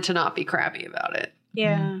just wanted to not be crabby about it.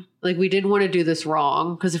 Yeah. Like we didn't want to do this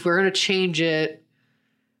wrong, because if we're going to change it,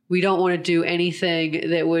 we don't want to do anything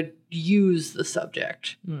that would use the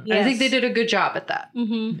subject. And I think they did a good job at that.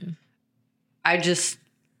 Mm-hmm.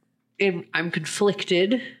 I'm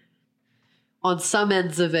conflicted on some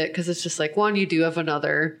ends of it, because it's just like, one, you do have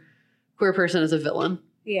another queer person as a villain,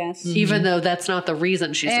 Yes. even though that's not the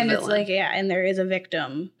reason she's And a it's villain. like, yeah, and there is a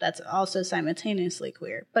victim that's also simultaneously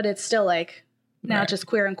queer, but it's still like now Right. just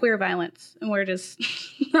queer and queer violence, and we're just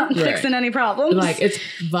not Right. fixing any problems. Like it's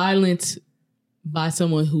violence by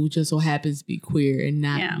someone who just so happens to be queer, and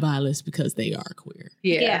not Yeah. violence because they are queer.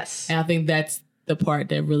 yeah. Yes. And I think that's the part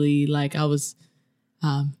that really, like, I was,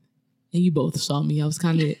 and you both saw me, I was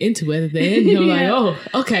kind of into it at the end. You know, like, Yeah.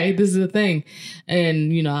 oh, okay, this is a thing.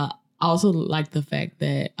 And, you know, I also like the fact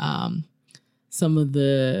that some of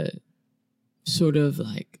the sort of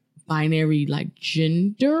like binary, like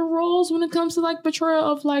gender roles when it comes to like portrayal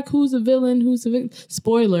of like who's a villain, who's a victim.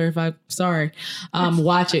 Spoiler,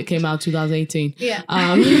 watch it, came out 2018. Yeah.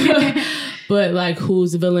 But like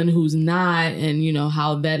who's the villain, who's not, and you know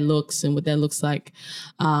how that looks and what that looks like.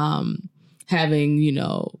 Having, you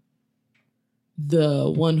know, the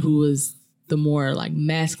one who is the more like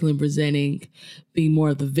masculine presenting being more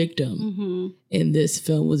of the victim Mm-hmm. in this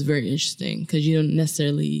film was very interesting, because you don't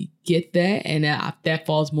necessarily get that, and that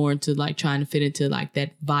falls more into like trying to fit into like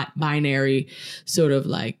that binary sort of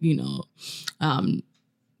like, you know,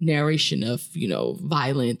 narration of, you know,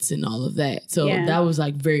 violence and all of that. So Yeah. that was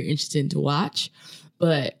like very interesting to watch.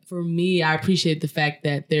 But for me, I appreciate the fact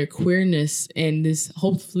that their queerness, and this,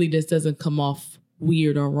 hopefully this doesn't come off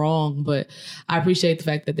weird or wrong, but I appreciate the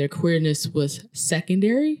fact that their queerness was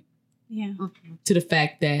secondary Yeah. to the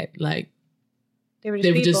fact that like They were just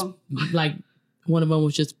they were people. just like, one of them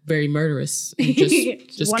was just very murderous and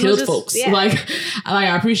just One was killed just- folks. yeah. Like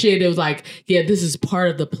I appreciate it was like, yeah, this is part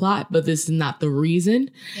of the plot, but this is not the reason.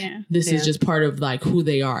 Yeah. This Yeah. is just part of like who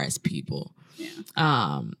they are as people.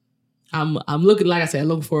 Yeah. I'm looking, like I said, I'm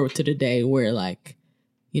looking forward to the day where like,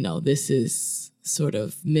 you know, this is sort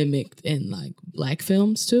of mimicked in like Black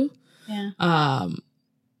films too. Yeah.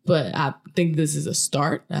 But I think this is a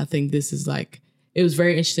start. I think this is like, it was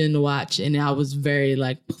very interesting to watch, and I was very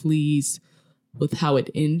like pleased with how it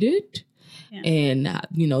ended. Yeah. And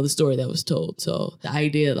you know, the story that was told. So the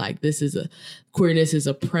idea like this is queerness is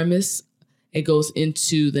a premise. It goes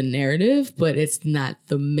into the narrative, but it's not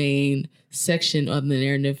the main section of the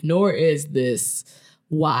narrative, nor is this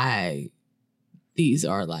why these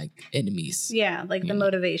are like enemies. Yeah. Like the Yeah.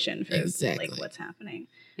 motivation for Exactly. like what's happening.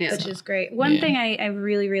 Yeah. Which is great. One Yeah. thing I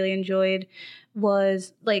really, really enjoyed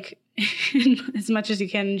was like, as much as you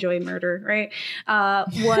can enjoy murder, right?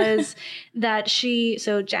 Was that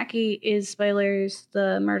so Jackie is, spoilers,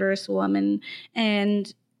 the murderous woman.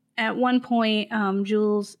 And at one point,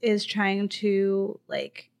 Jules is trying to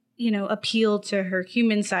like, you know, appeal to her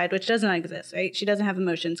human side, which doesn't exist, right? She doesn't have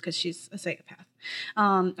emotions because she's a psychopath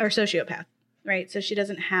or sociopath. Right. So she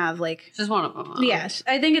doesn't have like, Just one of them. yes,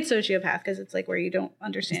 I think it's sociopath because it's like where you don't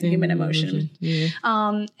understand human emotion. Yeah.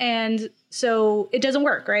 And so it doesn't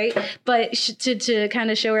work, right? But to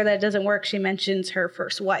kind of show her that it doesn't work, she mentions her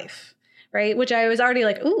first wife, right? Which I was already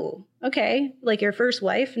like, ooh, okay, like your first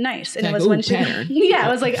wife, nice. And Like, it was ooh, when she, pattern. yeah,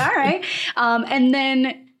 I was like, all right. And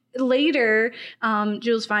then later,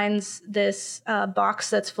 Jules finds this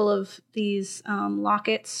box that's full of these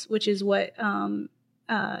lockets, which is what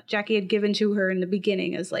Jackie had given to her in the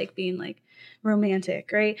beginning as like being like romantic,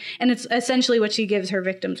 right? And it's essentially what she gives her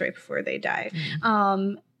victims right before they die,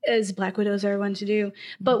 as Black widows are one to do.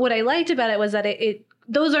 But what I liked about it was that it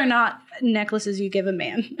those are not necklaces you give a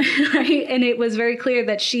man, right? And it was very clear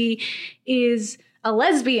that she is a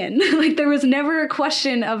lesbian. Like there was never a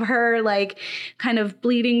question of her like kind of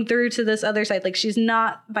bleeding through to this other side. Like she's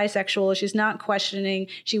not bisexual. She's not questioning.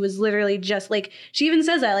 She was literally just like, she even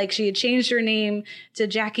says that like she had changed her name to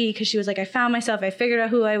Jackie because she was like, I found myself. I figured out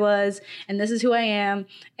who I was and this is who I am.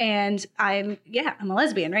 And I'm a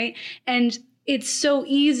lesbian, right? And it's so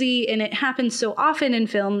easy, and it happens so often in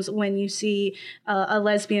films when you see a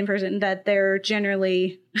lesbian person that they're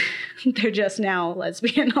generally, they're just now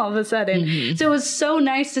lesbian all of a sudden. Mm-hmm. So it was so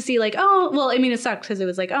nice to see like, oh, well, I mean, it sucked because it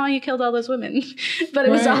was like, oh, you killed all those women. But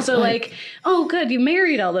it was Right, also like- like, oh, good, you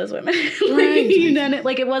married all those women. Like, Right. you know,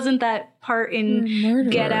 like it wasn't that part in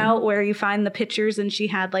Get Out where you find the pictures and she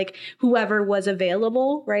had like whoever was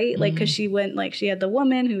available, right? Like, because she went, like, she had the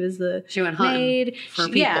woman who was the She went hunting maid. for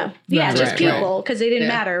people. Yeah, Right, just right, people, because they didn't Yeah.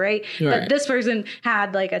 matter, right? Right. But this person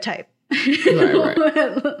had like a type.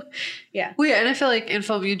 Right. Yeah. Well, yeah, and I feel like in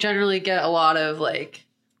film you generally get a lot of like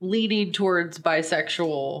leaning towards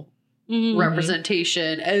bisexual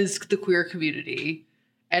representation as the queer community,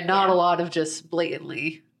 and not a lot of just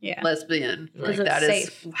blatantly lesbian. Like, it's that is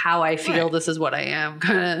safe. how I feel. This is what I am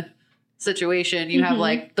kind of situation. You have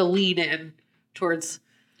like the lean in towards.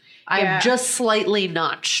 Yeah. I'm just slightly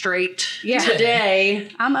not straight Yeah. today.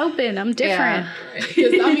 I'm open. I'm different.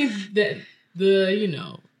 Because I mean, the you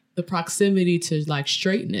know, the proximity to like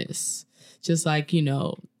straightness, just like, you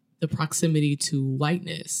know, the proximity to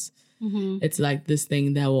whiteness. It's like this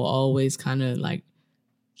thing that will always kind of like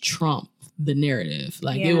trump the narrative.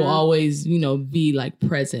 Like it will Yeah. always, you know, be like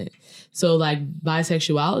present. So like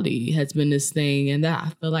bisexuality has been this thing, and that I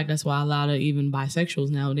feel like that's why a lot of even bisexuals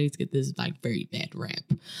nowadays get this like very bad rap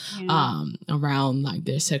around like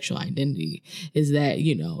their sexual identity, is that,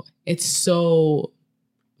 you know, it's so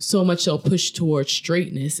much so pushed towards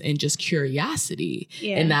straightness and just curiosity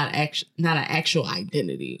and not an actual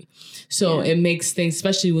identity. So it makes things,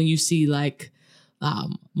 especially when you see like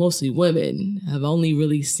mostly women have only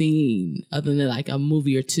really seen, other than like a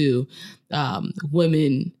movie or two,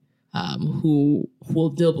 women who will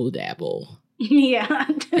dibble dabble Yeah.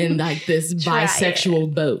 in like this Try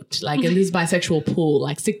bisexual boat, like in this bisexual pool,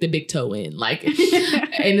 like stick the big toe in, like,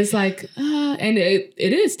 and it's like, and it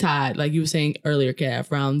is tied, like you were saying earlier,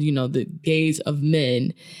 Kath, around, you know, the gaze of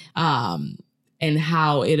men, and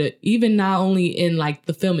how it even not only in like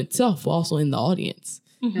the film itself, but also in the audience,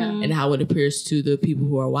 and how it appears to the people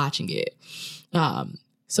who are watching it.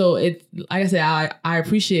 So it, like I said, I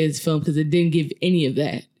appreciate this film because it didn't give any of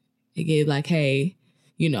that. It gave like, hey,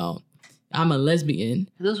 you know, I'm a lesbian.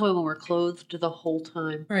 And those women were clothed the whole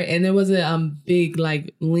time. Right. And there was a big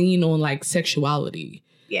like lean on like sexuality.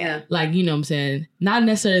 Yeah. Like, you know what I'm saying? Not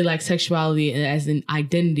necessarily like sexuality as an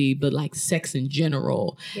identity, but like sex in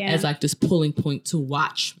general as like this pulling point to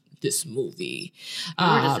watch this movie. You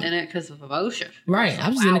were just in it because of emotion. Right. I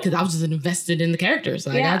was in it because I was just invested in the characters.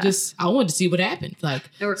 Like I wanted to see what happened. Like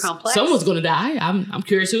They were complex. someone's gonna die. I'm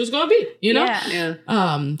curious who it's gonna be, you know?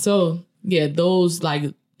 Yeah. So yeah, those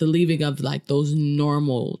like the leaving of like those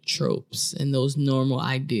normal tropes and those normal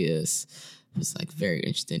ideas was like very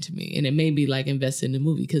interesting to me, and it made me like invest in the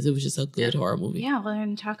movie because it was just a good horror movie. Yeah, well,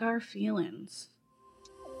 and talk our feelings.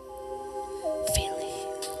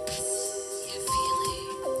 Feelings.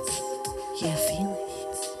 Yeah,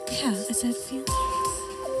 feelings. Yeah, I said feelings.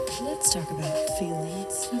 Let's talk about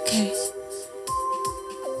feelings. Okay.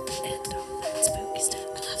 And all that spooky stuff.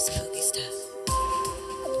 I love spooky stuff.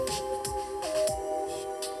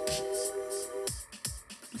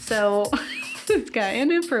 So, it's got an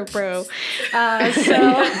impro.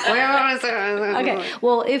 Okay.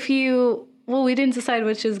 Well, we didn't decide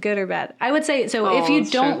which is good or bad. I would say, so if you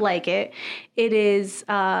don't like it, it is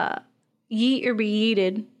yeet or be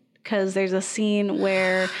yeeted, because there's a scene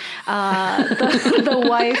where the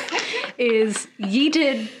wife is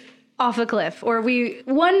yeeted off a cliff, or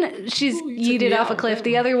she's yeeted off a cliff.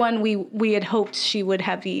 The other one we had hoped she would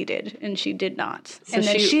have yeeted, and she did not. So and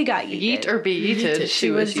then she got yeeted. Yeet or be yeeted. She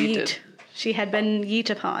was yeet. She had been yeet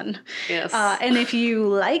upon. Yes. And if you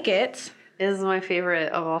like it, This is my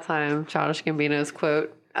favorite of all time, Childish Gambino's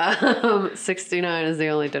quote. 69 is the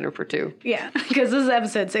only dinner for two. yeah, because this is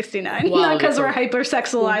episode 69, Wow, not because that's we're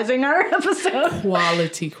hypersexualizing our episode.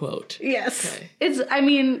 Quality quote. Yes, Okay. it's. I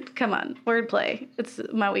mean, come on, wordplay. It's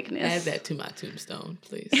my weakness. Add that to my tombstone,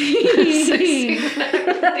 please. The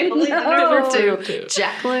only dinner for two.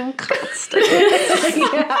 Jacqueline Constant.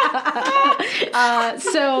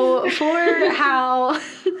 So for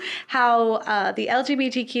how the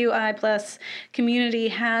LGBTQI plus community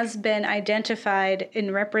has been identified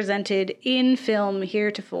and represented in film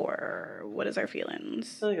heretofore, what is our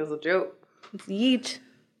feelings? I feel like it was a joke. It's yeet.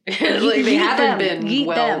 Like they Yeet haven't them. been Yeet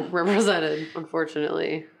well them. represented,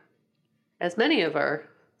 unfortunately, as many of our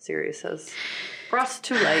series has brought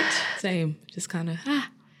to light. Same. Just kind of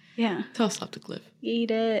Yeah. toss off the cliff.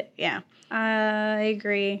 Eat it. Yeah. I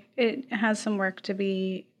agree. It has some work to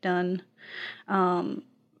be done.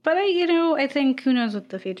 But I think who knows what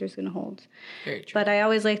the future's going to hold. Very true. But I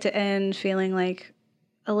always like to end feeling like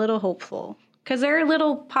a little hopeful. Because there are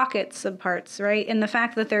little pockets of parts, right? And the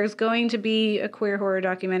fact that there's going to be a queer horror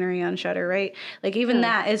documentary on Shudder, right? Like, even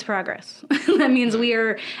that is progress. That means we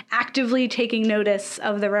are actively taking notice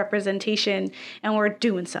of the representation and we're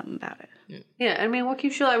doing something about it. Yeah, I mean, What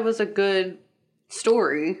Keeps You Alive was a good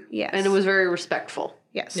story. Yes. And it was very respectful.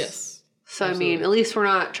 Yes. Yes. So, I mean, at least we're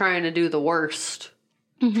not trying to do the worst.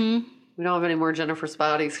 Mm-hmm. We don't have any more Jennifer's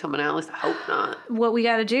bodies coming out. At least I hope not. What we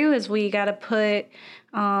got to do is we got to put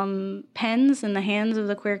pens in the hands of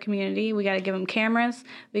the queer community. We got to give them cameras.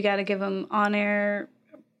 We got to give them on-air,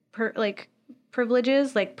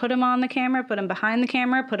 privileges, like put them on the camera, put them behind the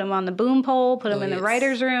camera, put them on the boom pole, put them in the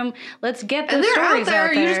writer's room. Let's get those stories out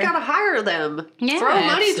there. You just gotta hire them. Yeah, throw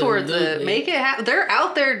money towards it. Make it happen. They're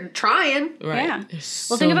out there trying. Right. Yeah.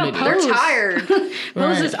 So Think about many. Pose. They're tired.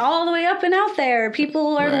 Pose is all the way up and out there.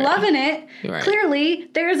 People are loving it. Right. Clearly,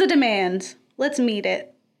 there's a demand. Let's meet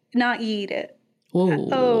it, not yeet it. Whoa.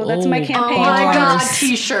 Oh, that's my campaign. Oh my God, Bars.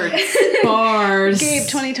 t-shirts. Bars. Gabe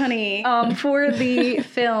 2020. For the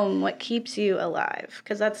film, what keeps you alive?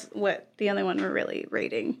 Because that's what the only one we're really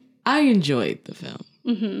rating. I enjoyed the film.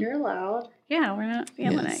 You're loud. Yeah, we're not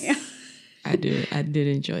yelling at you. I did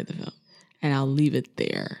enjoy the film. And I'll leave it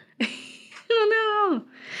there. Oh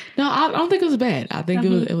No, I don't think it was bad. I think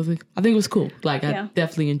it was cool. Like I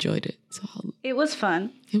definitely enjoyed it. So it was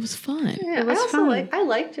fun. it was fun. Yeah, It was I also fun. I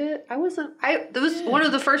liked it. It was one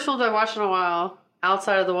of the first films I watched in a while,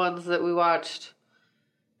 outside of the ones that we watched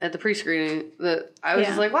at the pre-screening, that I was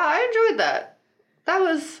just like, wow, I enjoyed that.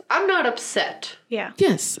 I'm not upset. Yeah.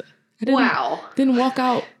 Yes. I didn't walk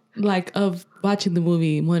out of watching the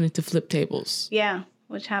movie and wanted to flip tables. Yeah,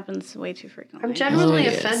 which happens way too frequently. I'm genuinely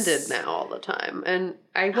yes. offended now all the time, and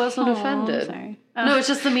I wasn't offended. Sorry. No, it's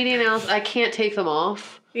just the media analysis. I can't take them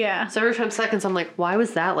off. Yeah. So every 5 seconds, I'm like, why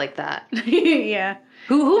was that like that? Yeah.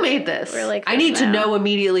 Who made this? We're like I this need to now. know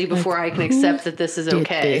immediately before I can accept that this is Did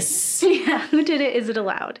okay. this. Yeah. Who did it? Is it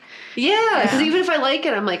allowed? Yeah, because even if I like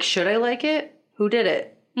it, I'm like, should I like it? Who did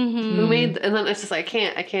it? Mm-hmm. Who made? And then it's just like,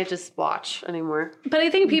 I can't just watch anymore. But I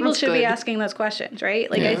think people That's should be good. asking those questions, right?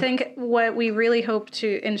 Like, I Yeah. think what we really hope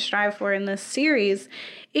to and strive for in this series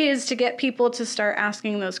is to get people to start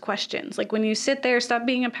asking those questions. Like, when you sit there, stop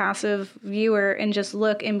being a passive viewer and just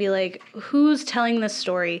look and be like, who's telling this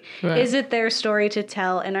story? Right. Is it their story to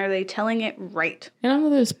tell? And are they telling it right? And I know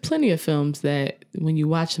there's plenty of films that when you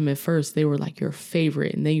watch them at first, they were like your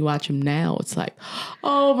favorite. And then you watch them now, it's like,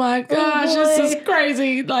 oh my gosh, this is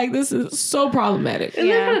crazy. Like, this is so problematic. Isn't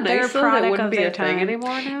that kind of they're nice a though, that product wouldn't of be their a thing time.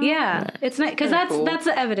 anymore now? Yeah, it's not because Kinda that's cool. that's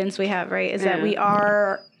the evidence we have, right? Is that Yeah. we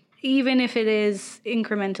are, even if it is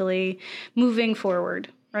incrementally, moving forward,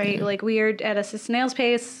 right? Like, we are at a snail's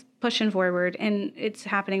pace, pushing forward, and it's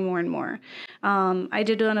happening more and more. I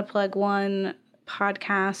did want to plug one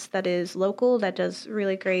podcast that is local that does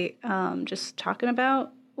really great, just talking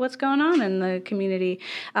about what's going on in the community,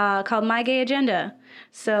 called My Gay Agenda.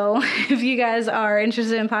 So if you guys are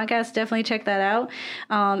interested in podcasts, definitely check that out.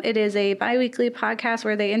 It is a bi-weekly podcast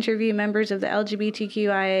where they interview members of the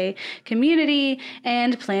LGBTQIA community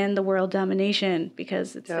and plan the world domination,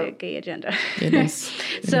 because it's the gay agenda. It is.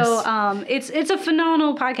 So it's a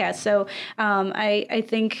phenomenal podcast. So I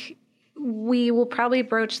think we will probably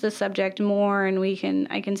broach the subject more, and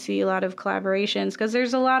I can see a lot of collaborations, because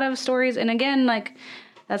there's a lot of stories. And again, like,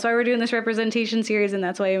 that's why we're doing this representation series, and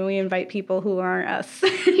that's why we invite people who aren't us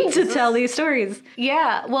to tell these stories.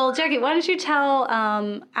 Yeah. Well, Jackie, why don't you tell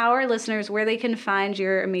our listeners where they can find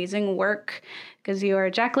your amazing work? Because you are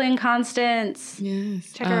Jacqueline Constance.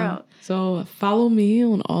 Yes. Check her out. So follow me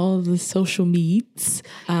on all the social medias.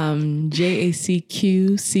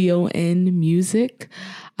 JACQCON Music.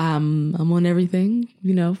 I'm on everything,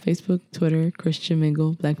 Facebook, Twitter, Christian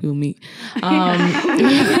Mingle, Black People Meet.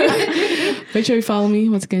 Make sure you follow me.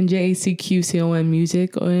 Once again, JACQCON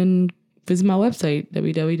Music, and visit my website,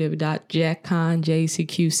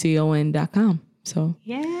 www.jackcon.com. So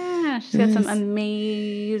Yeah, she's got some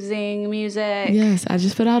amazing music. yes, I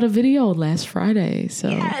just put out a video last Friday. So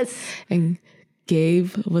Yes. and Gabe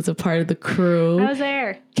was a part of the crew. I was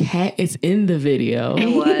there. Kat is in the video.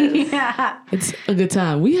 Yeah. It's a good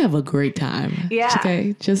time. We have a great time. Yeah.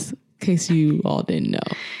 Okay. Just in case you all didn't know.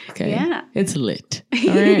 Okay. Yeah. It's lit. All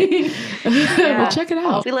right. Well, check it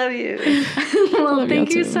out. We love you. Well, Love thank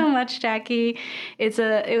y'all you too. so much, Jackie. It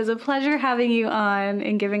was a pleasure having you on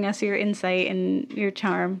and giving us your insight and your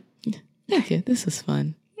charm. Yeah, this is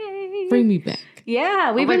fun. Yay. Bring me back.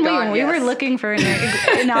 Yeah, we've my been God, waiting. We yes. were looking for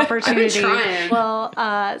an opportunity. trying. Well,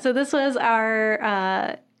 so this was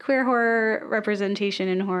our queer horror representation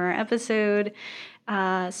in horror episode.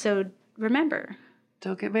 So remember,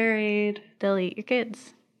 Don't get married. they'll eat your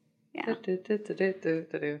kids. Do, do, do, do, do,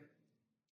 do, do.